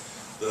because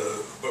the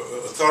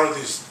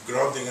authorities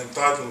granting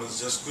entitlements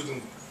just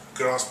couldn't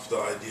grasp the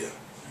idea.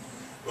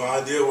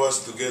 My idea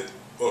was to get,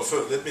 well,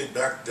 first, let me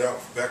back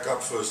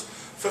up first.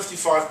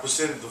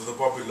 55% of the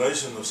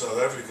population of South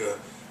Africa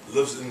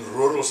lives in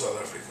rural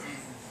South Africa.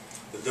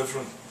 The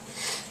different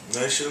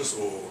nations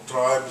or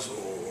tribes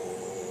or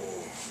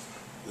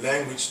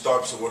language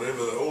types or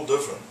whatever, they're all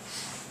different.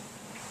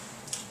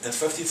 And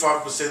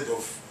 55%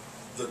 of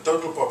the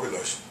total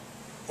population,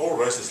 all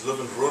races, live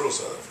in rural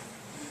South Africa.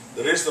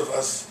 The rest of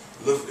us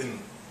live in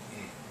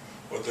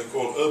what they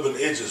call urban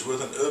edges,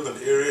 with an urban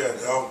area,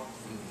 and our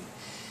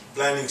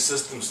planning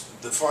systems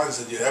defines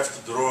that you have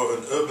to draw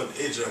an urban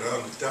edge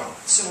around the town.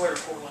 Similar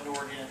to Portland,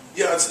 Oregon.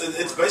 Yeah,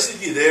 it's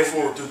basically there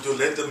to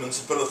let the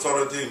municipal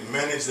authority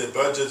manage their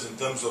budgets in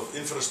terms of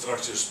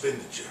infrastructure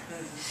expenditure.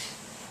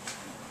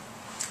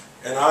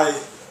 And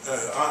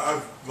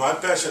my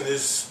passion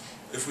is,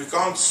 if we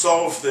can't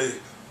solve the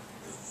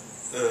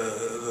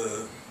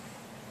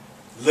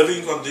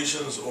living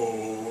conditions or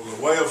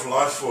the way of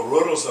life for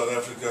rural South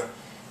Africa,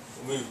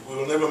 we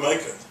will never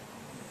make it.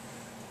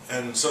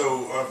 And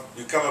so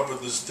we come up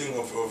with this thing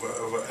of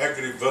an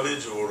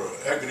agri-village or an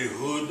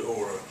agri-hood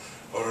or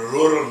a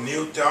rural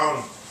new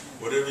town,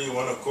 whatever you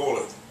want to call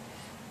it.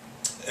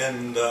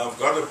 And I've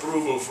got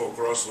approval for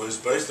Crossways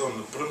based on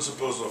the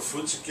principles of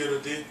food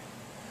security,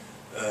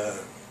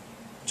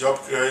 job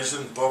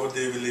creation,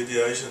 poverty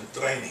alleviation,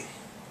 training.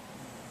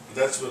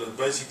 That's what it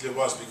basically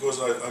was,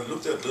 because I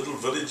looked at little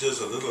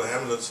villages or little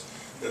hamlets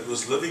that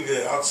was living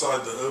there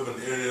outside the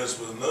urban areas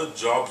with no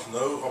jobs,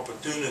 no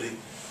opportunity.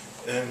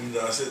 And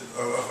I said,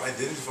 I've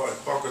identified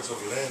pockets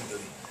of land,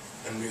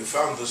 and we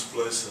found this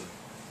place. And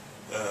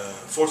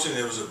fortunately,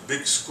 there was a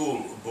big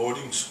school, a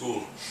boarding school,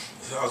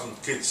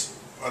 1,000 kids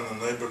on a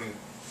neighboring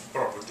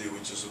property,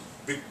 which is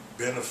a big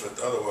benefit.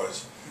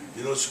 Otherwise,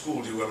 you know,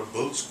 school, you got to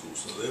build schools.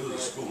 So there was a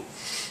school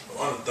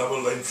on a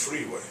double-lane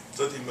freeway,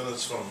 30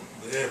 minutes from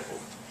the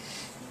airport.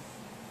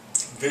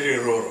 Very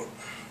rural.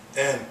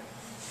 And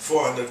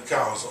 400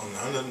 cows on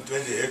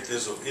 120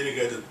 hectares of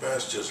irrigated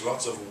pastures,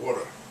 lots of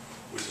water,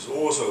 which is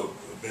also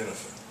a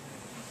benefit.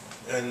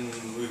 And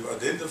we've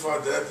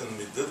identified that, and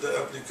we did the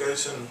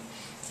application,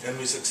 and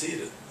we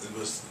succeeded. It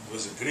was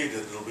agreed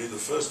that it will be the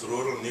first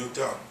rural new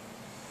town.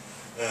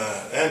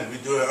 And we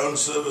do our own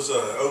service,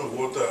 our own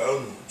water, our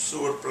own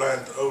sewer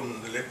plant,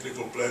 own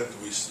electrical plant.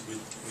 We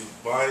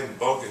buy in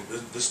bulk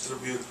and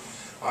distribute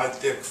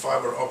high-tech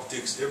fiber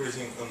optics,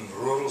 everything in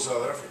rural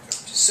South Africa.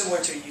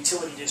 Similar to a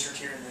utility district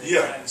here in the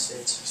United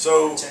States.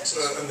 So,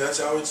 Texas. And that's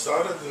how it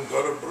started and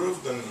got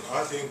approved. And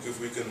I think if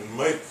we can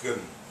make,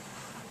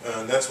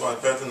 and that's why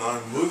Pat and I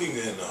are moving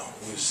there now.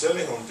 We're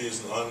selling on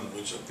Teesden Island,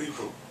 which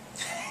people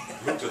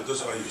looked at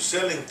this, are you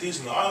selling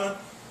Teesden Island?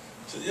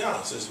 I said, yeah.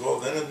 I says, well,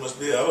 then it must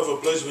be a hell of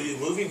a place where you're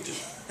moving to.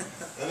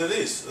 And it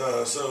is.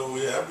 So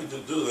we're happy to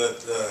do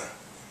that.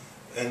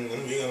 And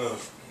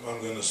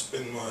I'm going to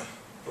spend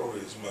probably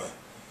it's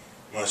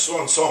my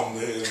swan song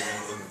there in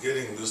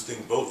getting this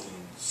thing built and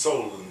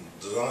sold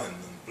and designed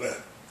and planned.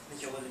 I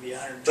think you'll live to be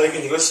 100.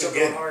 Taking risk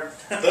again.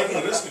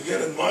 Taking risk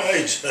again at my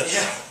age.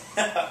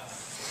 Yeah.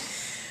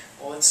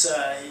 Well, it's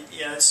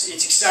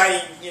it's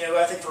exciting. You know,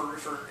 I think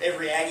for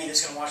every Aggie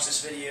that's going to watch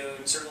this video,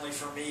 and certainly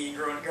for me,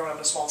 growing up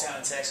in a small town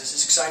in Texas,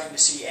 it's exciting to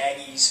see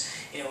Aggies.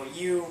 You know,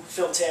 you,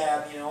 Phil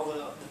Tab, you know, all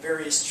the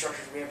various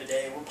structures we have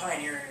today. We're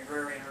pioneering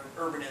agrarian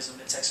urbanism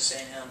at Texas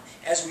A&M,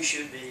 as we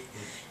should be.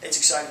 It's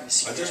exciting to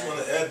see. I just want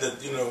to add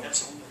that, you know,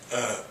 absolutely,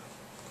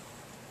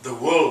 the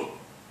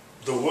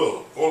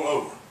world all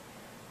over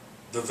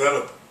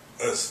developed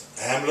as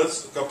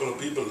hamlets, a couple of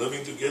people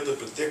living together,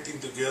 protecting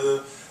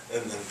together,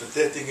 and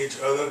protecting each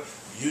other,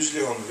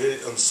 usually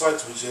on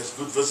sites which has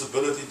good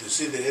visibility to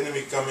see the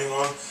enemy coming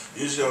on,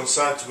 usually on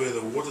sites where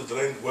the water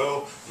drained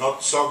well,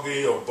 not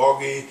soggy or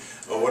boggy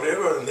or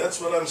whatever. And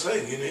that's what I'm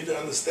saying. You need to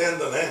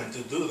understand the land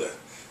to do that.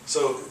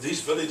 So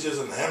these villages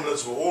and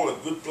hamlets were all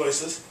at good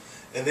places,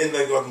 and then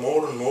they got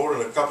more and more,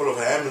 and a couple of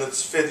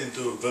hamlets fed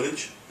into a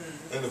village.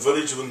 And the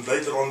village, when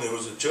later on there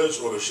was a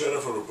church or a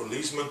sheriff or a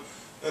policeman,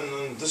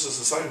 and this is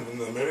the same in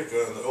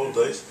America in the old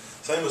days,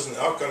 same as in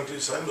our country,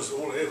 same as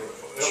all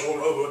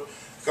over.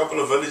 A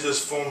couple of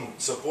villages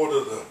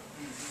supported,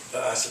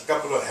 a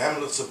couple of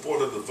hamlets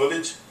supported the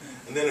village,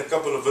 and then a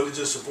couple of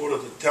villages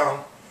supported the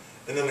town,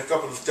 and then a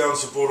couple of towns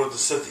supported the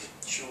city.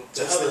 Sure.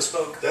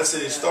 That's the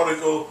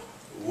historical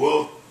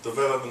world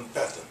development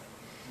pattern.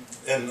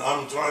 And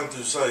I'm trying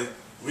to say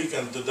we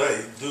can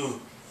today do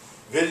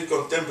very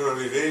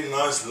contemporary, very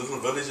nice little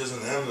villages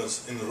and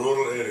hamlets in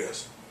rural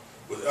areas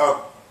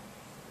without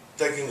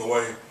taking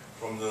away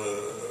from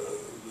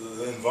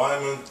the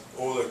environment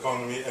or the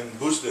economy, and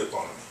boost the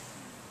economy.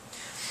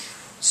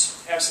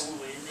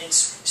 Absolutely. And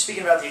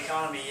speaking about the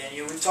economy, and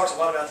you know, we've talked a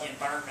lot about the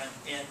environment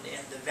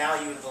and the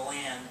value of the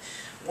land.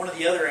 One of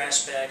the other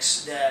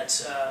aspects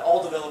that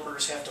all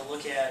developers have to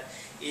look at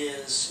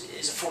is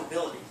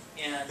affordability.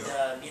 And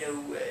you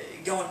know,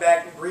 going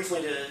back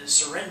briefly to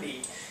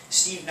Serenbe,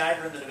 Steve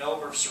Nygren, the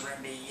developer of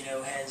Serenbe, you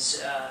know,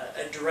 has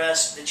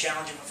addressed the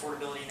challenge of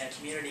affordability in that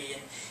community.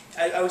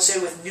 And I would say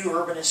with new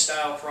urbanist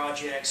style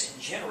projects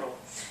in general,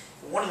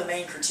 one of the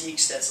main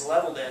critiques that's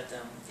leveled at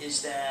them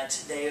is that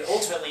they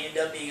ultimately end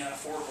up being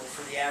unaffordable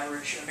for the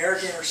average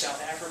American or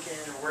South African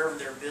or wherever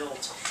they're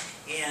built.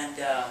 And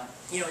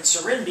you know, in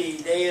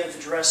Serenbe, they have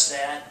addressed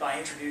that by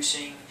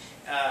introducing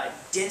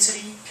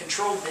density,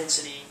 controlled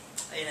density,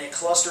 in a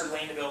clustered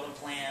land development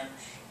plan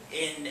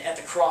at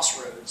the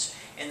crossroads,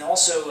 and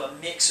also a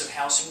mix of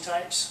housing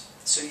types.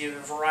 So you have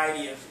a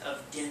variety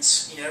of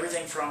dense, you know,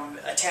 everything from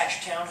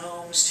attached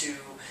townhomes to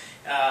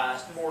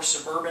more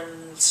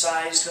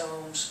suburban-sized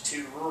homes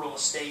to rural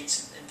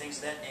estates and things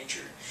of that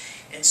nature.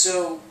 And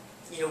so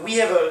we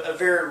have a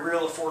very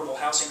real affordable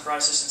housing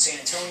crisis in San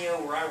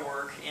Antonio, where I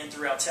work, and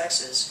throughout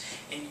Texas,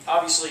 and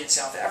obviously in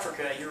South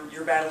Africa,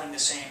 you're battling the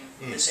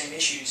same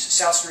issues.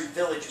 South Street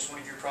Village is one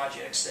of your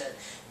projects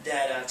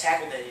that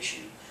tackled that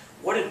issue.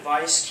 What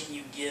advice can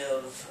you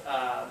give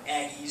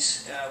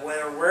Aggies,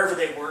 wherever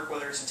they work,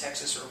 whether it's in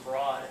Texas or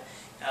abroad?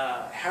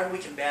 How do we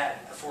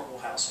combat affordable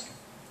housing?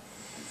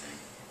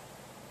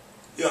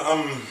 Yeah,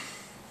 I'm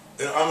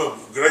a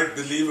great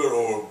believer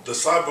or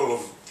disciple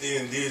of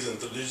T&Ds and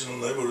traditional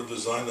neighborhood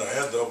design. I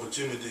had the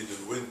opportunity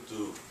to went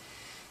to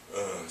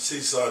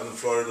Seaside in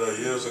Florida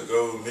years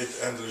ago, met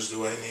Andres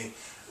Duaney,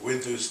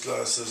 went to his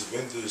classes,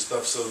 went to his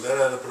stuff, so that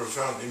had a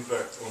profound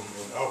impact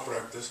on our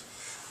practice.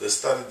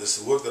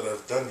 This work that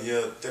I've done here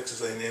at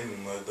Texas A&M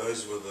in my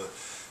days with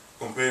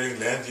comparing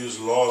land use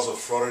laws of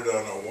Florida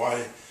and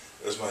Hawaii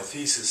as my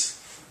thesis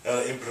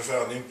had a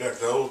profound impact.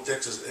 The whole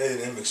Texas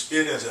A&M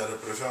experience had a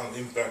profound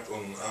impact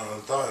on our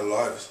entire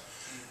lives.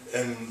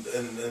 And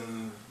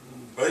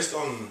based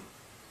on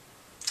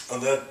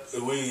that,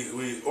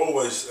 we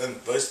always,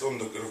 and based on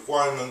the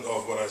requirement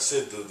of what I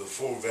said, the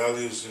four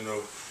values,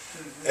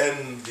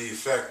 and the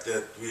fact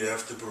that we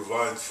have to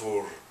provide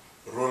for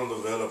rural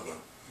development.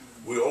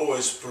 We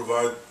always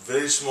provide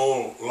very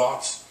small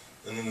lots,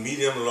 and in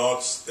medium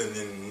lots, and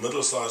in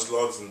middle-sized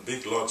lots, and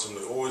big lots, and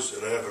we always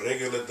have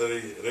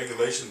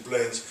regulation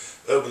plans,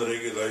 urban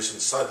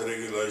regulations, site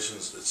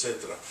regulations,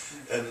 etc.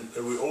 And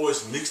we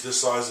always mix the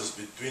sizes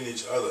between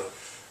each other.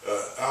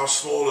 Our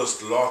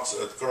smallest lots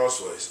at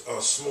Crossways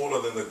are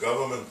smaller than the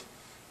government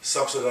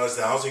subsidized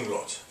housing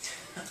lots.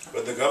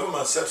 But the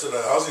government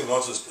subsidized housing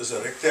lots is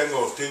a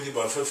rectangle of 20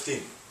 by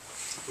 15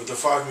 with a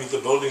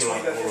 5-meter building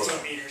line. 20 by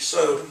 15 meters.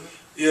 So,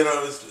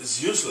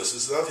 it's useless,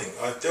 it's nothing.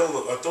 I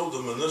told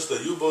the minister,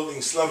 you're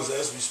building slums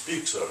as we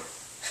speak, sir.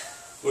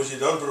 Because you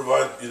don't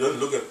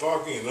look at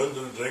parking, you don't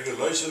do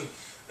regulation.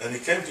 And he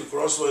came to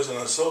Crossways, and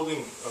I told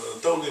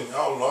him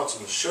our lots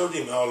and showed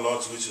him our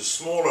lots, which is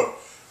smaller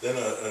than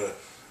a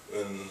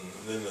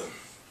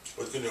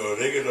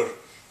regular,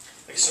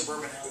 like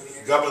suburban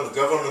housing,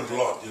 government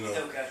lot,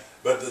 Okay.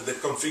 But the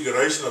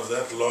configuration of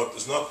that lot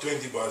is not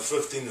 20 by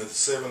 15,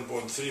 it's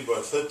 7.3 by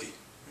 30.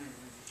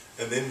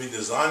 And then we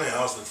design a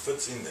house that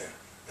fits in there,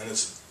 and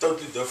it's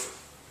totally different.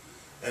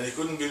 And he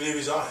couldn't believe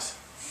his eyes.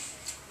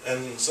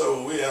 And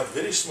so we have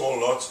very small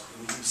lots,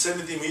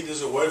 70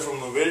 meters away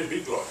from a very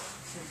big lot,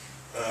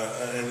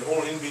 and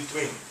all in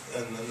between.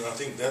 And I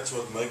think that's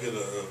what makes it,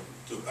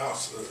 to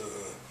us,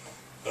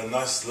 a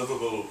nice,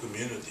 livable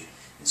community.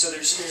 And so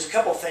there's a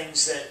couple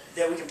things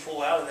that we can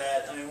pull out of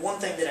that. I mean, one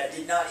thing that I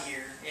did not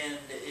hear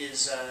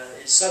is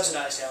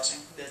subsidized housing.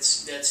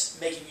 That's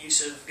making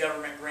use of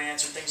government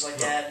grants or things like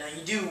that. Now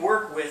you do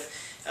work with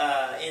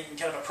in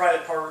kind of a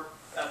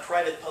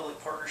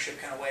private-public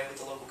partnership kind of way with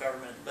the local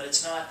government, but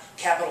it's not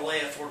capital A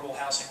affordable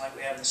housing like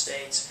we have in the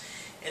States.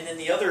 And then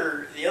the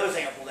other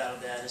thing I pulled out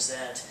of that is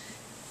that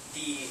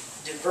the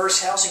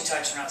diverse housing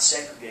types are not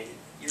segregated.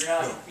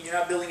 You're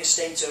not building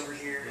estates over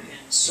here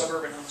and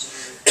suburban homes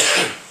over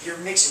here.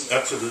 You're mixing them.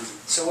 Absolutely.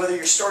 So whether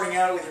you're starting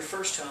out with your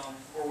first home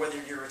or whether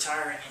you're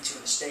retiring into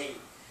an estate,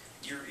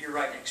 you're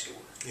right next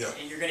door. Yeah.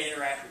 And you're going to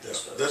interact with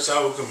those folks. That's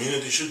how a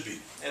community should be.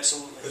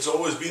 Absolutely. It's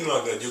always been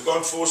like that. You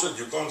can't force it,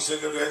 you can't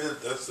segregate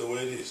it, that's the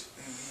way it is.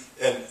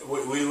 And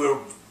we were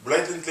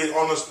blatantly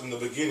honest in the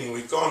beginning.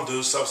 We can't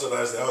do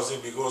subsidized housing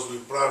because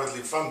we're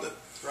privately funded.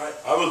 Right.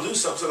 I will do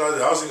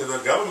subsidized housing if the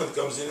government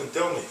comes in and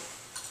tell me.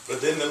 But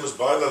then they must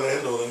buy the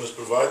land, or they must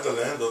provide the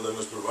land, or they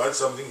must provide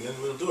something, then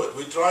we'll do it.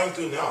 We're trying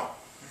to now.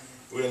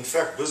 We're in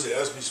fact busy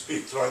as we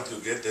speak trying to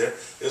get there.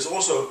 There's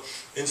also,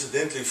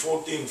 incidentally,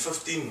 14,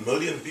 15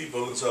 million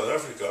people in South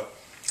Africa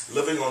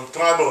living on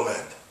tribal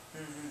land,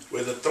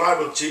 where the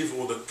tribal chief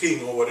or the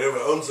king or whatever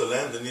owns the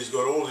land, and he's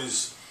got all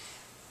these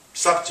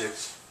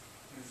subjects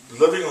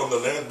living on the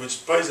land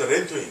which pays a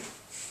rent to him.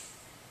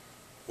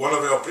 One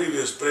of our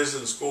previous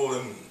presidents called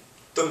them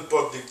tin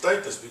pot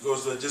dictators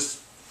because they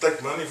just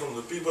take money from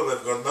the people.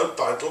 They've got no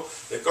title,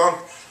 they can't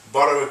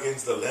borrow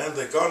against the land,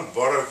 they can't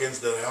borrow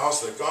against their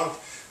house, they can't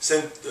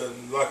send,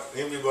 like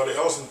everybody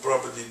else in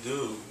property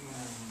do,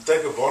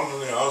 take a bond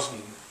on your house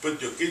and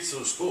put your kids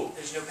through school.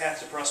 There's no path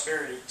to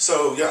prosperity.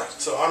 So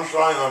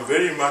I'm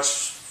very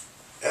much,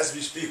 as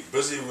we speak,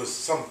 busy with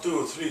some 2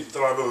 or 3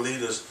 tribal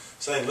leaders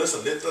saying,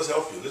 listen, let us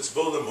help you, let's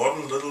build a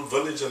modern little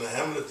village and a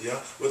hamlet here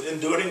with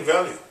enduring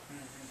value.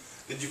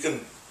 That you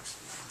can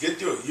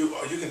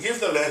you can give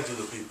the land to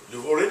the people.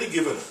 You've already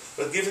given it,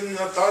 but give them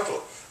a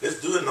title.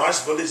 Let's do a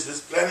nice village. Let's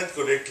plan it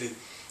correctly.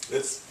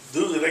 Let's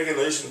do the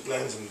regulation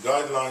plans and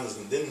guidelines,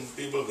 and then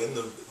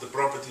the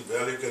property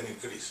value can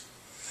increase.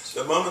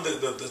 The moment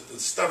the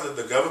stuff that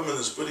the government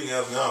is putting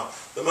out now,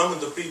 the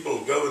moment the people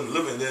go and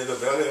live in there, the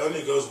value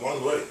only goes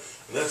one way,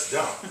 and that's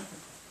down.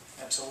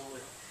 Absolutely.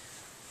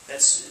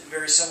 That's a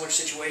very similar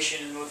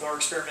situation with our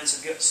experiments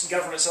of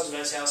government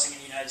subsidized housing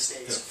in the United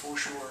States, for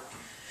sure.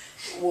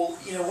 Well,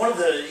 you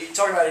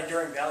talk about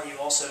enduring value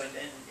also, and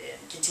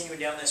continuing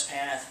down this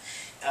path.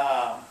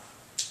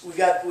 We've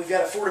got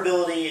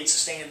affordability and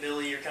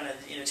sustainability are kind of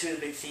 2 of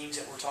the big themes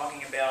that we're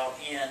talking about,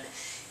 and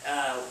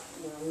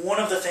One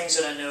of the things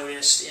that I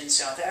noticed in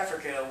South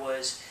Africa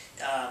was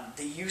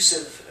the use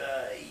of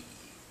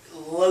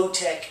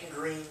low-tech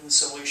green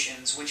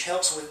solutions, which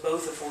helps with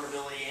both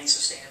affordability and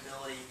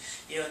sustainability.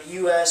 You know, in the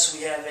U.S.,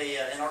 we have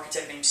an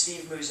architect named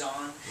Steve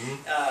Mouzon,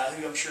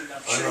 who I'm sure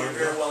you're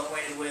very well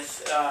acquainted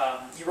with.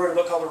 He wrote a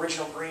book called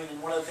Original Green,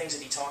 and one of the things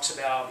that he talks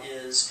about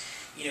is,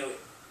 you know,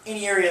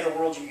 any area of the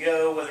world you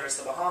go, whether it's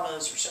the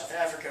Bahamas or South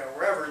Africa or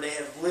wherever, they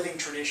have living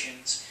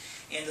traditions.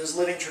 And those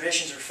living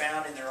traditions are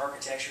found in their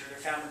architecture, they're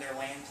found in their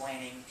land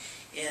planning.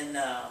 In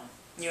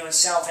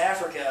South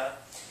Africa,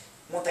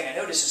 one thing I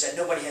noticed is that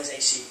nobody has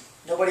AC.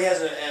 Nobody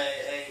has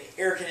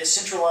a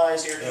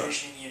centralized air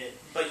conditioning unit.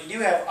 But you do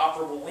have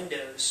operable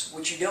windows,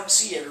 which you don't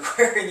see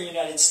everywhere in the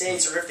United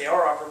States, or if they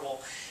are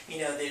operable, you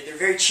know, they're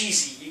very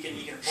cheesy. You can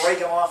break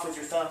them off with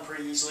your thumb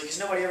pretty easily because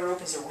nobody ever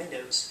opens their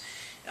windows.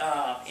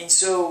 And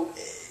so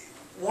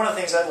one of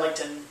the things I'd like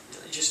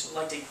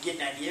to get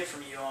an idea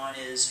from you on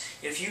is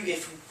if you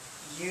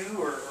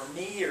or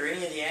me or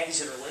any of the Aggies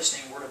that are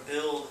listening were to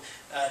build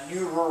a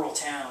new rural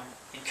town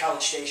in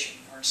College Station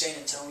or in San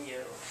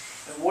Antonio,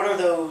 and what are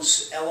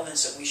those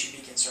elements that we should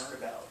be concerned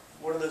about?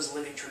 What are those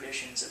living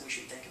traditions that we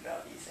should think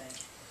about, do you think?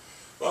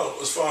 Well,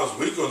 as far as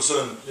we're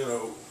concerned, you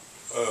know,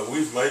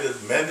 we've made it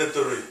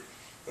mandatory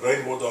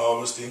rainwater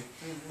harvesting.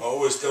 I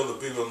always tell the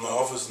people in my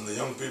office and the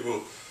young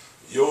people,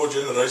 your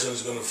generation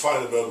is going to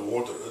fight about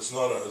water. It's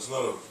not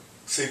a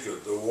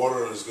secret. The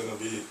water is going to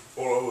be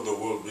all over the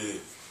world, be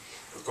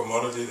a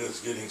commodity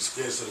that's getting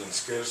scarcer and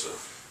scarcer.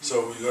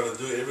 So we got to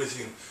do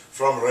everything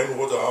from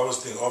rainwater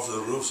harvesting, off the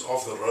roofs,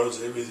 off the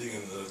roads, everything,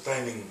 and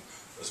retaining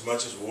as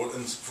much as water.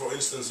 And for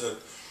instance,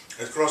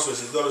 at Crossways,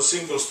 there's not a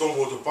single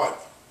stormwater pipe,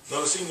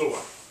 not a single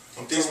one.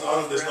 On Texas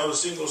A&M, there's not a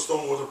single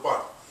stormwater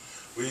pipe.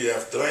 We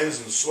have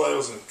drains and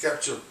swales and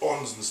capture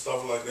ponds and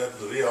stuff like that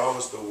to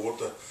re-harvest the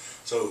water.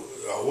 So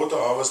our water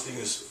harvesting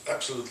is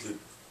absolutely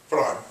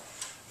prime.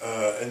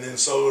 And then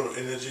solar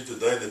energy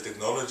today, the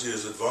technology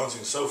is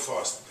advancing so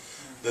fast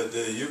that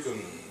you can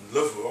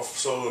live off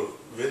solar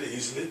very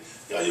easily.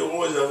 Yeah, you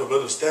always have a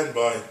bit of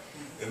standby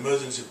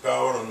emergency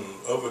power on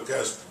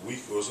overcast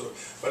week or so.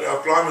 But our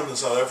climate in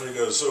South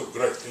Africa is so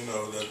great, you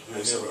know, that we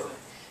never,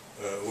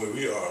 where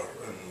we are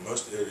in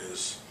most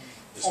areas,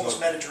 it's almost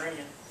not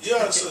Mediterranean.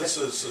 Yeah, it's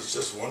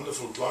just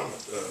wonderful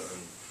climate,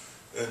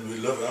 and we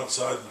live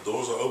outside. The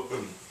doors are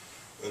open,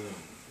 and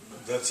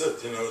that's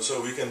it, you know.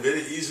 So we can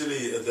very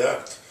easily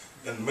adapt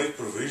and make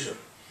provision.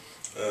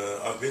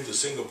 I've been to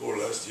Singapore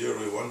last year.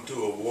 We won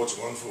 2 awards,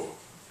 one for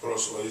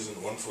Crossways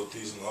and one for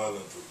Teeson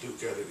Island, for 2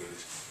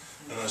 categories.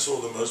 And I saw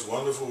the most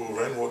wonderful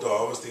rainwater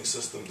harvesting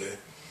system there.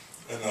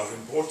 And I've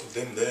imported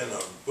them there, and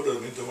I've put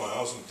them into my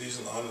house on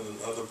Teeson Island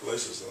and other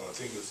places. And I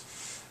think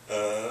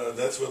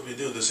that's what we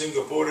do. The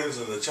Singaporeans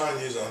and the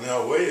Chinese are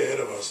now way ahead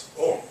of us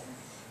all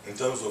in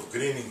terms of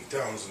greening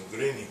towns and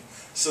greening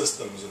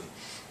systems and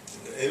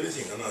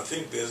everything. And I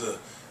think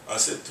I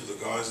said to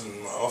the guys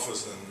in my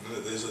office,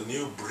 and there's a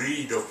new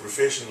breed of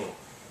professional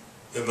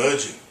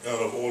emerging out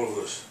of all of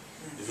this.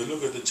 If you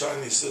look at the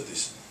Chinese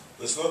cities,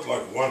 it's not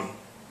like one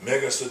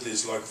mega city,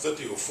 it's like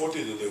 30 or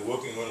 40 that they're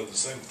working on at the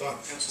same time.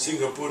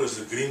 Absolutely. Singapore is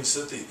a green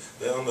city.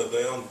 They're on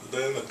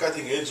the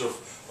cutting edge of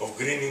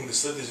greening the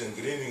cities and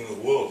greening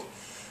the world.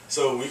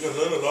 So we can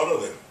learn a lot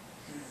of them.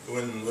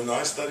 When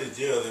I studied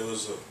here, there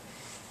was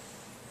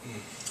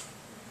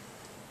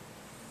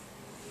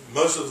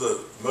most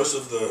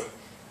of the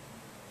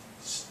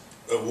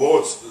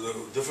awards, the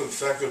different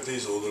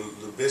faculties or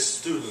the best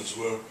students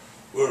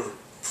were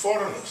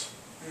foreigners.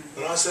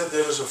 And I sat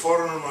there as a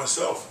foreigner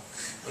myself,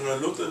 and I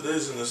looked at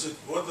this and I said,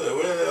 where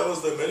the hell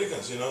is the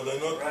Americans? You know, they're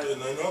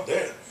not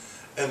there.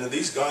 And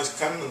these guys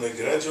come and they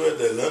graduate,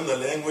 they learn the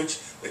language,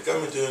 they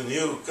come into a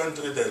new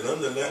country, they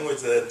learn the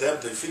language, they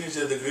adapt, they finish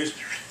their degrees,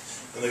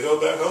 and they go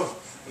back home.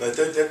 And they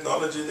take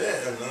technology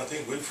there, and I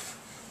think we've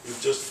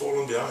just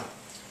fallen behind.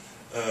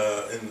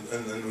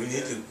 And we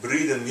need to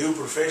breed a new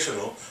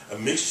professional, a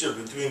mixture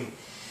between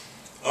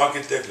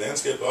architect,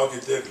 landscape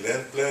architect,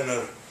 land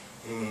planner,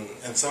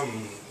 and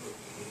some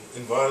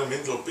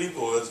environmental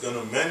people that's going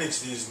to manage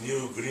these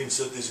new green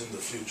cities in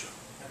the future.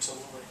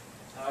 Absolutely,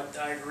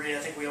 I agree. I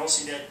think we all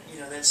see that, you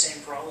know, that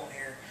same problem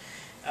here.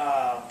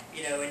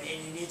 You know, and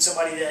you need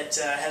somebody that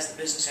has the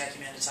business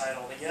acumen to tie it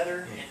all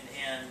together,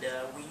 and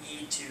we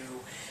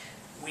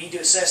need to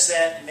assess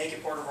that and make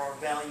it part of our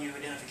value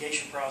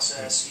identification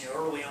process, you know,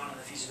 early on in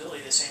the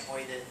feasibility, the same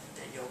way that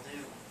you'll do.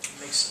 It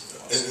makes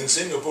in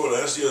Singapore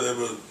last year, there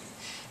were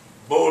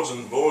boards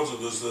and boards. It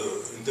was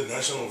the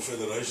International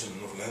Federation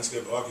of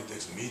Landscape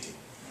Architects meeting,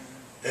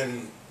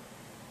 and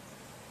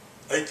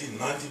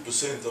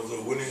 80–90% of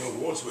the winning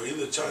awards were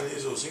either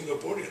Chinese or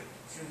Singaporean.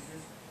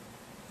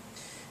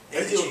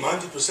 80 or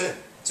 90%.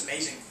 It's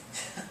amazing.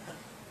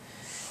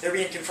 They're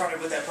being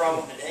confronted with that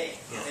problem today,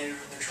 and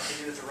they're trying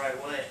to do it the right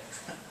way,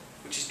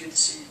 which is good to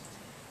see.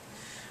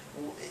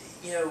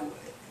 You know,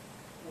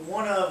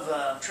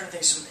 I'm trying to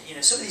think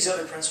some of these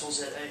other principles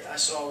that I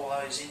saw while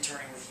I was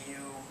interning with you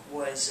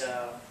was,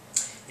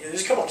 you know,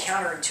 there's a couple of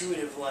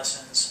counterintuitive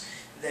lessons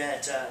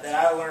that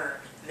I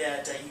learned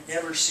that you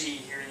never see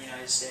here in the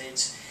United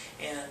States,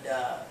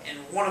 and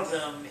one of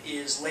them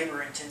is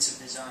labor-intensive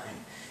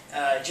design.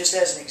 Just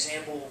as an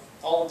example,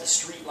 all of the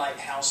streetlight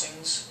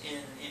housings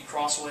in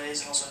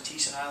Crossways and also in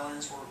Teeson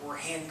Islands were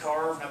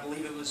hand-carved. I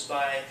believe it was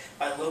by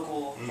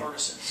local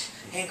artisans.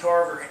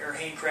 Hand-carved or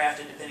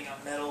handcrafted, depending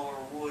on metal or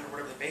wood or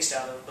whatever they're based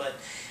out of. But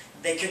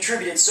they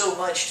contributed so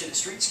much to the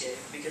streetscape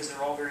because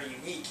they're all very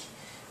unique.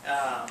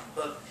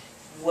 But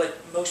what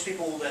most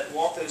people that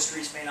walk those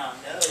streets may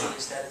not know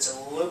is that it's a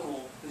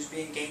local who's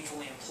being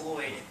gainfully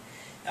employed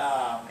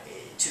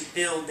to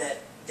build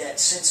that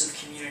sense of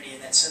community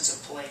and that sense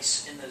of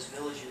place in those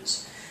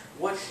villages.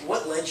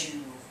 What led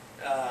you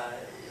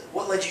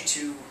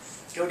to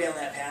go down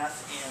that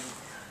path, and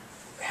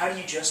how do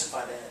you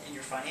justify that in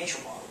your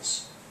financial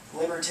models?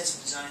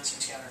 Labor-intensive design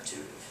seems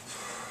counterintuitive.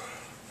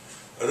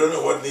 I don't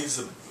know what needs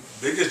the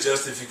biggest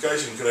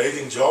justification: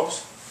 creating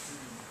jobs,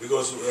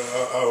 because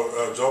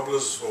our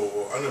jobless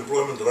or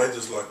unemployment rate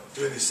is like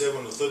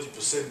 27 or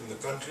 30% in the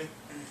country.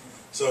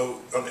 So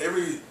on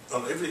every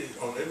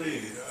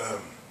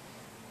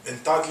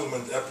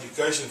entitlement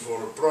application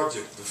for a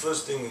project, the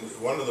first thing,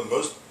 one of the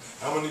most,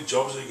 how many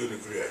jobs are you going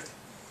to create?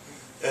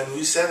 And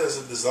we sat as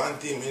a design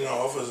team in our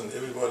office, and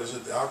everybody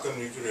said, how can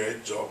we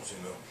create jobs, you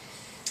know?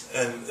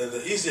 And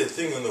the easiest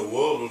thing in the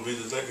world would be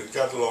to take a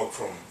catalog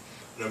from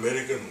an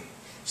American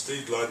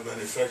streetlight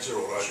manufacturer,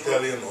 or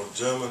Italian or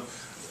German,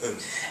 and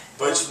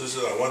page this,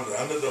 I want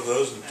 100 of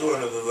those, and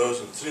 200 of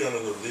those, and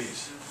 300 of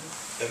these.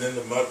 And then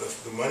the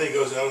money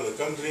goes out of the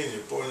country, and you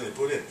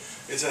put in.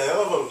 It's a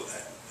hell of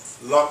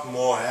a lot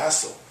more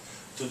hassle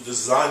to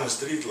design a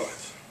street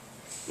light.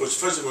 Which,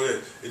 first of all,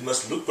 it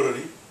must look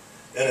pretty,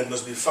 and it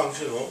must be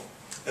functional,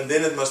 and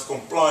then it must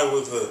comply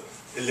with the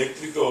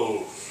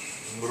electrical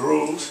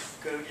rules.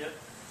 Code, yeah.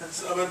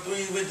 So, but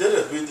we did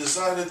it. We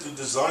decided to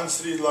design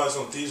street lights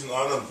on Teeson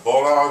Island,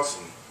 bollards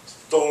and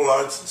toll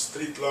lights and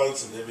street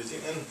lights and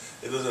everything. And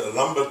it was a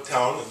lumber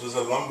town, it was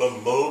a lumber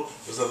mill,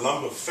 it was a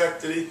lumber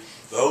factory.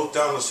 The whole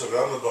town is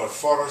surrounded by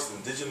forest,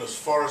 indigenous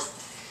forest,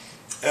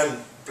 and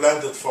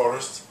planted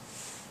forest.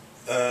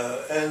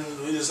 And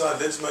we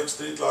decided, let's make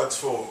street lights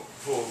for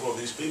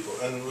these people.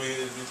 And we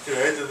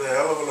created a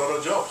hell of a lot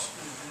of jobs.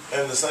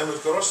 And the same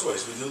with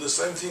Crossways. We do the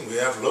same thing. We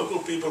have local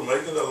people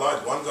making the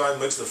light. One guy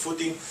makes the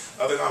footing,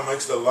 other guy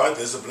makes the light.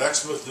 There's a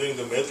blacksmith doing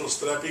the metal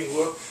strapping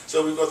work.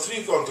 So we've got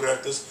 3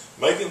 contractors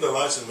making the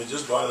lights, and we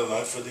just buy the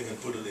light fitting and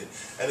put it in.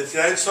 And it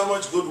creates so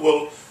much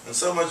goodwill and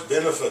so much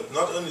benefit.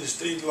 Not only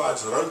street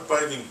lights, road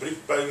paving,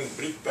 brick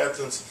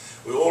patterns.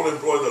 We all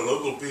employ the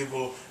local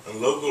people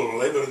and local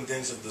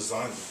labor-intensive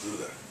design to do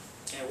that.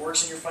 And it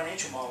works in your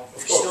financial model.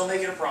 You're course. Still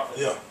making a profit.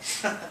 Yeah.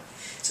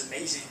 It's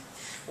amazing.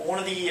 Well, one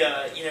of the,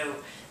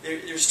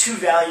 there's 2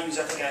 values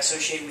I think I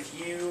associate with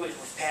you and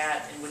with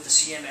Pat and with the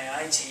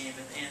CMAI team,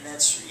 and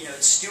that's,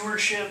 it's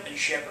stewardship and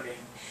shepherding.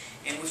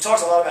 And we've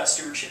talked a lot about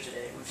stewardship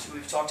today.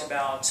 We've talked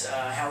about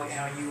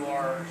how you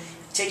are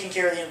taking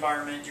care of the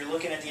environment. You're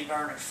looking at the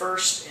environment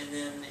first, and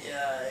then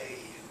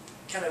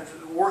kind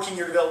of working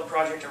your development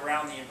project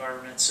around the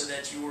environment so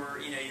that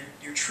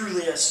you're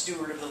truly a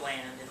steward of the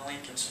land, and the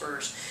land comes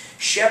first.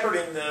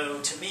 Shepherding,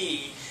 though, to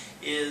me,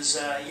 is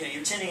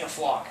you're tending a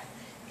flock.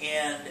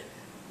 And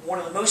one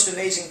of the most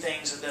amazing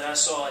things that I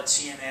saw at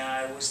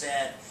CMAI was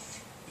that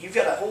you've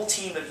got a whole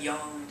team of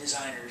young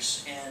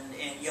designers and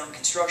young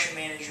construction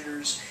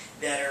managers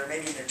that are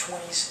maybe in their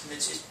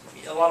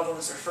 20s. A lot of them,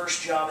 it's their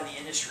first job in the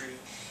industry.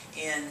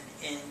 And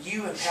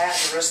you and Pat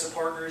and the rest of the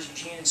partners,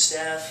 Eugene and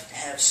Steph,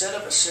 have set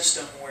up a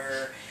system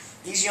where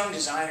these young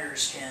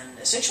designers can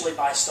essentially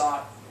buy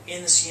stock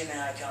in the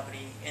CMAI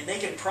company, and they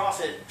can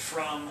profit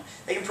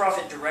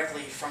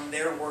directly from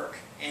their work,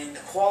 and the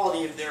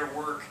quality of their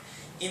work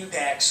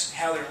impacts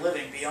how they're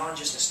living beyond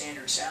just a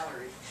standard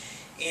salary.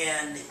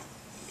 And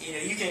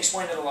you can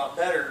explain it a lot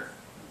better,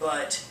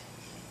 but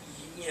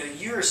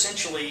you're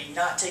essentially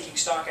not taking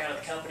stock out of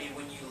the company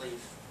when you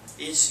leave.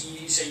 It's,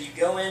 you say you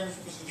go in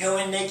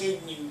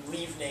naked and you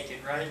leave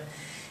naked, right?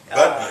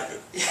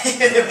 Butt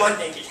naked. Butt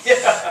naked.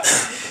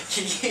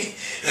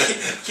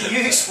 Can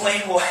you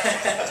explain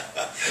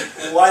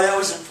why that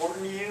was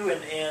important to you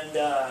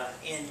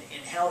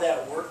and how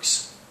that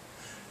works?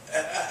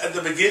 At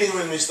the beginning,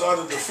 when we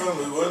started the firm,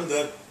 we weren't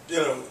that,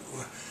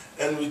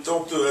 and we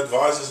talked to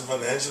advisors and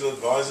financial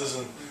advisors,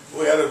 and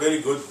we had a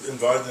very good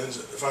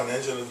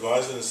financial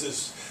advisor, and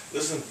says,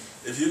 listen,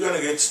 if you're going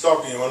to get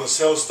stock and you want to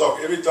sell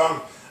stock, every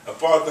time a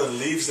partner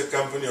leaves the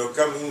company or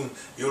come in,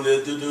 you'll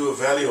have to do a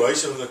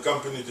valuation of the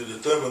company to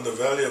determine the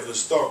value of the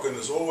stock, and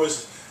it's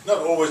always, not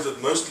always,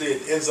 but mostly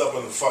it ends up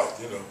in a fight,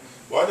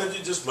 Why don't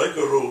you just make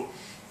a rule?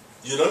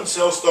 You don't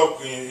sell stock,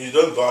 you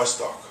don't buy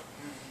stock.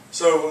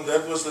 So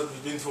that was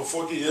been for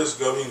 40 years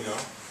going now,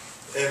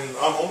 and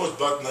I'm almost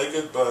butt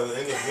naked. By the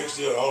end of next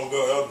year, I'll go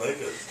out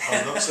naked.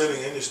 I'm not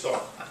selling any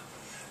stock,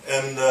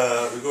 and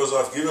because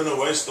I've given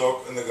away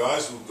stock, and the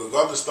guys who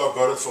got the stock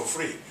got it for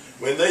free.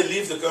 When they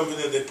leave the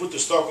company, they put the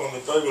stock on the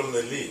table and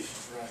they leave.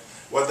 Right.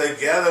 What they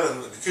gather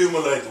and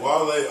accumulate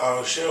while they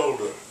are a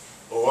shareholder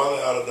or while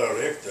they are a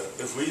director,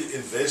 if we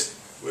invest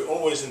we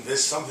always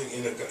invest something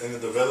in a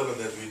development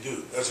that we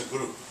do as a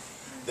group.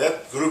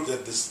 That group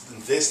that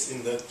invests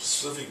in that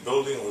specific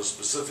building or a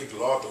specific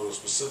lot or a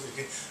specific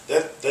thing,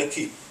 that they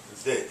keep,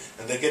 it's there.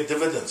 And they get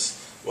dividends.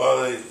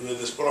 While with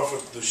this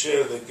profit to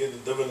share, they get a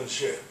dividend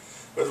share.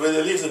 But when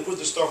they leave, they put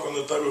the stock on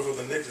the table for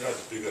the next guy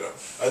to pick it up.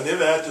 I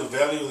never had to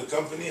value the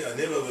company. I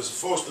never was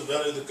forced to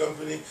value the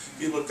company.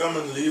 People come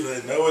and leave.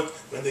 They know it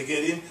when they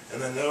get in,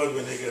 and they know it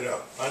when they get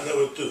out. I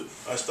know it too.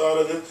 I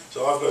started it,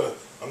 so I'm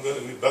going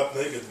to be butt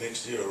naked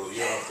next year or the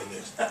year after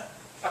next.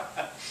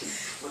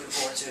 Looking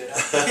forward to it.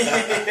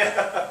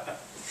 Yeah.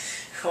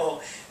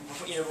 Well,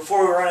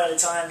 before we run out of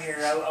time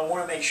here, I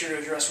want to make sure to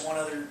address one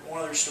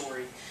other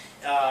story.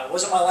 It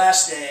wasn't my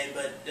last day,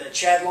 but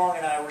Chad Long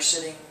and I were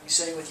sitting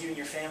with you and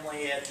your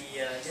family at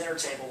the dinner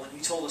table, and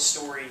you told a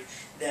story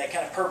that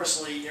kind of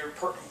perfectly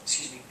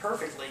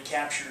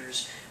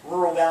captures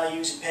rural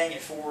values and paying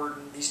it forward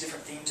and these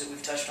different themes that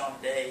we've touched on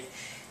today.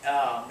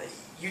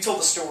 You told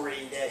a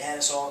story that had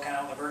us all kind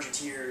of on the verge of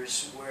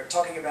tears. We're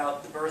talking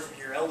about the birth of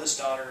your eldest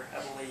daughter, I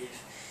believe,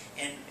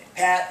 and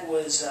Pat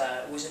was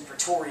in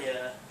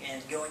Pretoria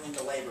and going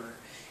into labor,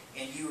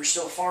 and you were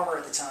still a farmer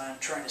at the time,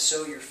 trying to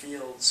sow your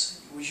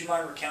fields. Would you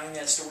mind recounting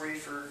that story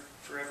for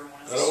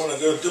everyone else? I don't want to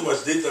go into too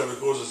much detail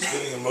because it's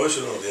getting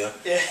emotional there.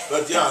 Yeah.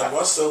 But yeah, it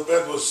was so.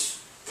 Pat was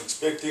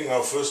expecting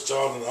our first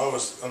child, and I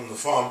was on the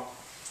farm.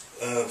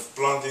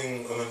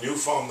 Planting on a new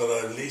farm that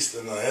I leased,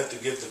 and I had to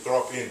get the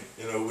crop in.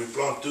 We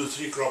plant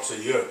 2-3 crops a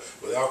year.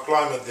 With our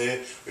climate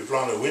there, we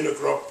plant a winter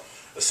crop,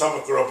 a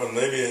summer crop, and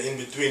maybe an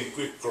in-between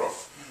quick crop.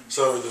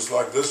 So it was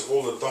like this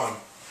all the time.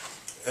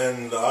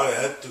 And I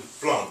had to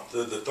plant.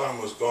 The time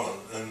was gone.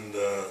 And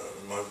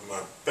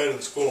my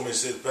parents called me and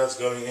said, Pat's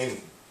going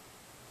in.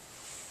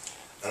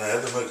 And I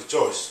had to make a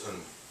choice.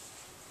 And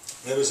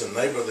there was a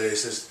neighbor there, he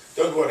says,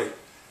 don't worry,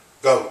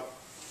 go.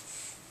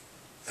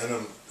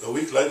 And a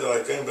week later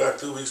I came back,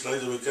 2 weeks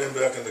later we came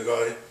back, and the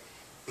guy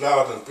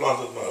plowed and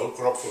planted my whole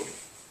crop for me.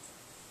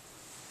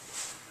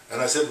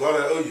 And I said, what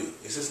I owe you?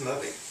 He says,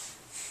 nothing.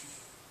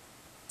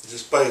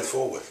 Just pay it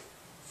forward.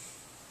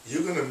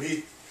 You're going to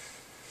meet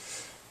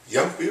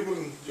young people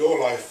in your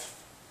life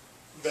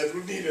that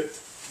will need it.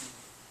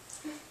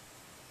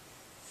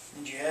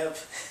 And you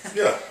have.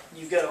 Yeah.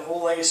 You've got a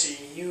whole legacy.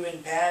 You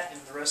and Pat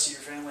and the rest of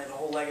your family have a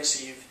whole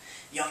legacy of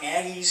young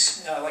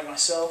Aggies like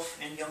myself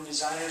and young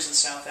designers in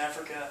South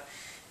Africa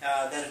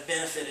that have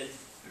benefited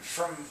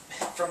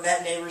from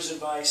that neighbor's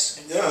advice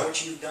and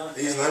what you've done.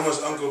 His name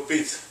was Uncle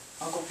Pete.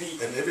 Uncle Pete.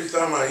 And every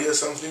time I hear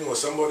something or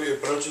somebody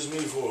approaches me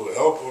for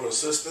help or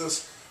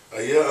assistance,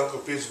 I hear Uncle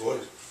Pete's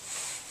voice.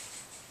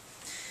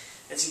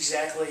 That's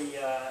exactly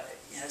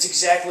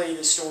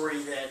the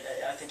story that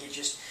I think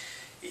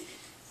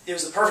it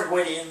was the perfect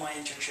way to end my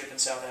internship in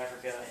South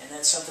Africa, and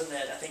that's something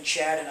that I think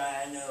Chad and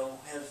I know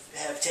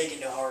have taken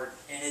to heart,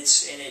 and it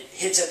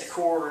hits at the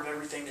core of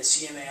everything that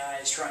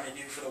CMAI is trying to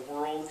do for the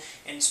world,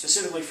 and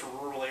specifically for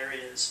rural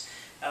areas.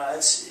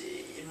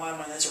 In my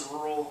mind, that's a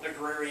rural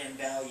agrarian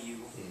value,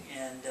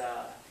 and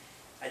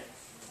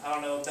I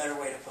don't know a better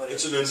way to put it.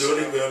 It's an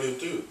enduring value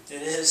too.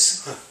 It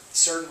is,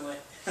 certainly.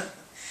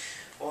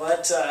 Well,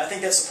 I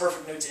think that's the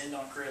perfect note to end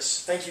on,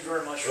 Chris. Thank you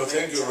very much for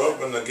thank you,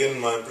 Rob, and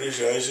again, my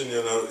appreciation.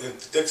 In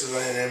Texas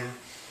A&M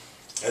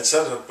had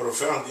such a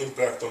profound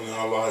impact on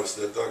our lives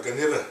that I can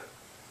never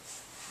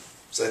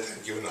say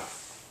thank you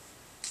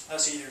enough.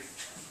 Us either.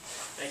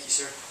 Thank you,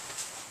 sir.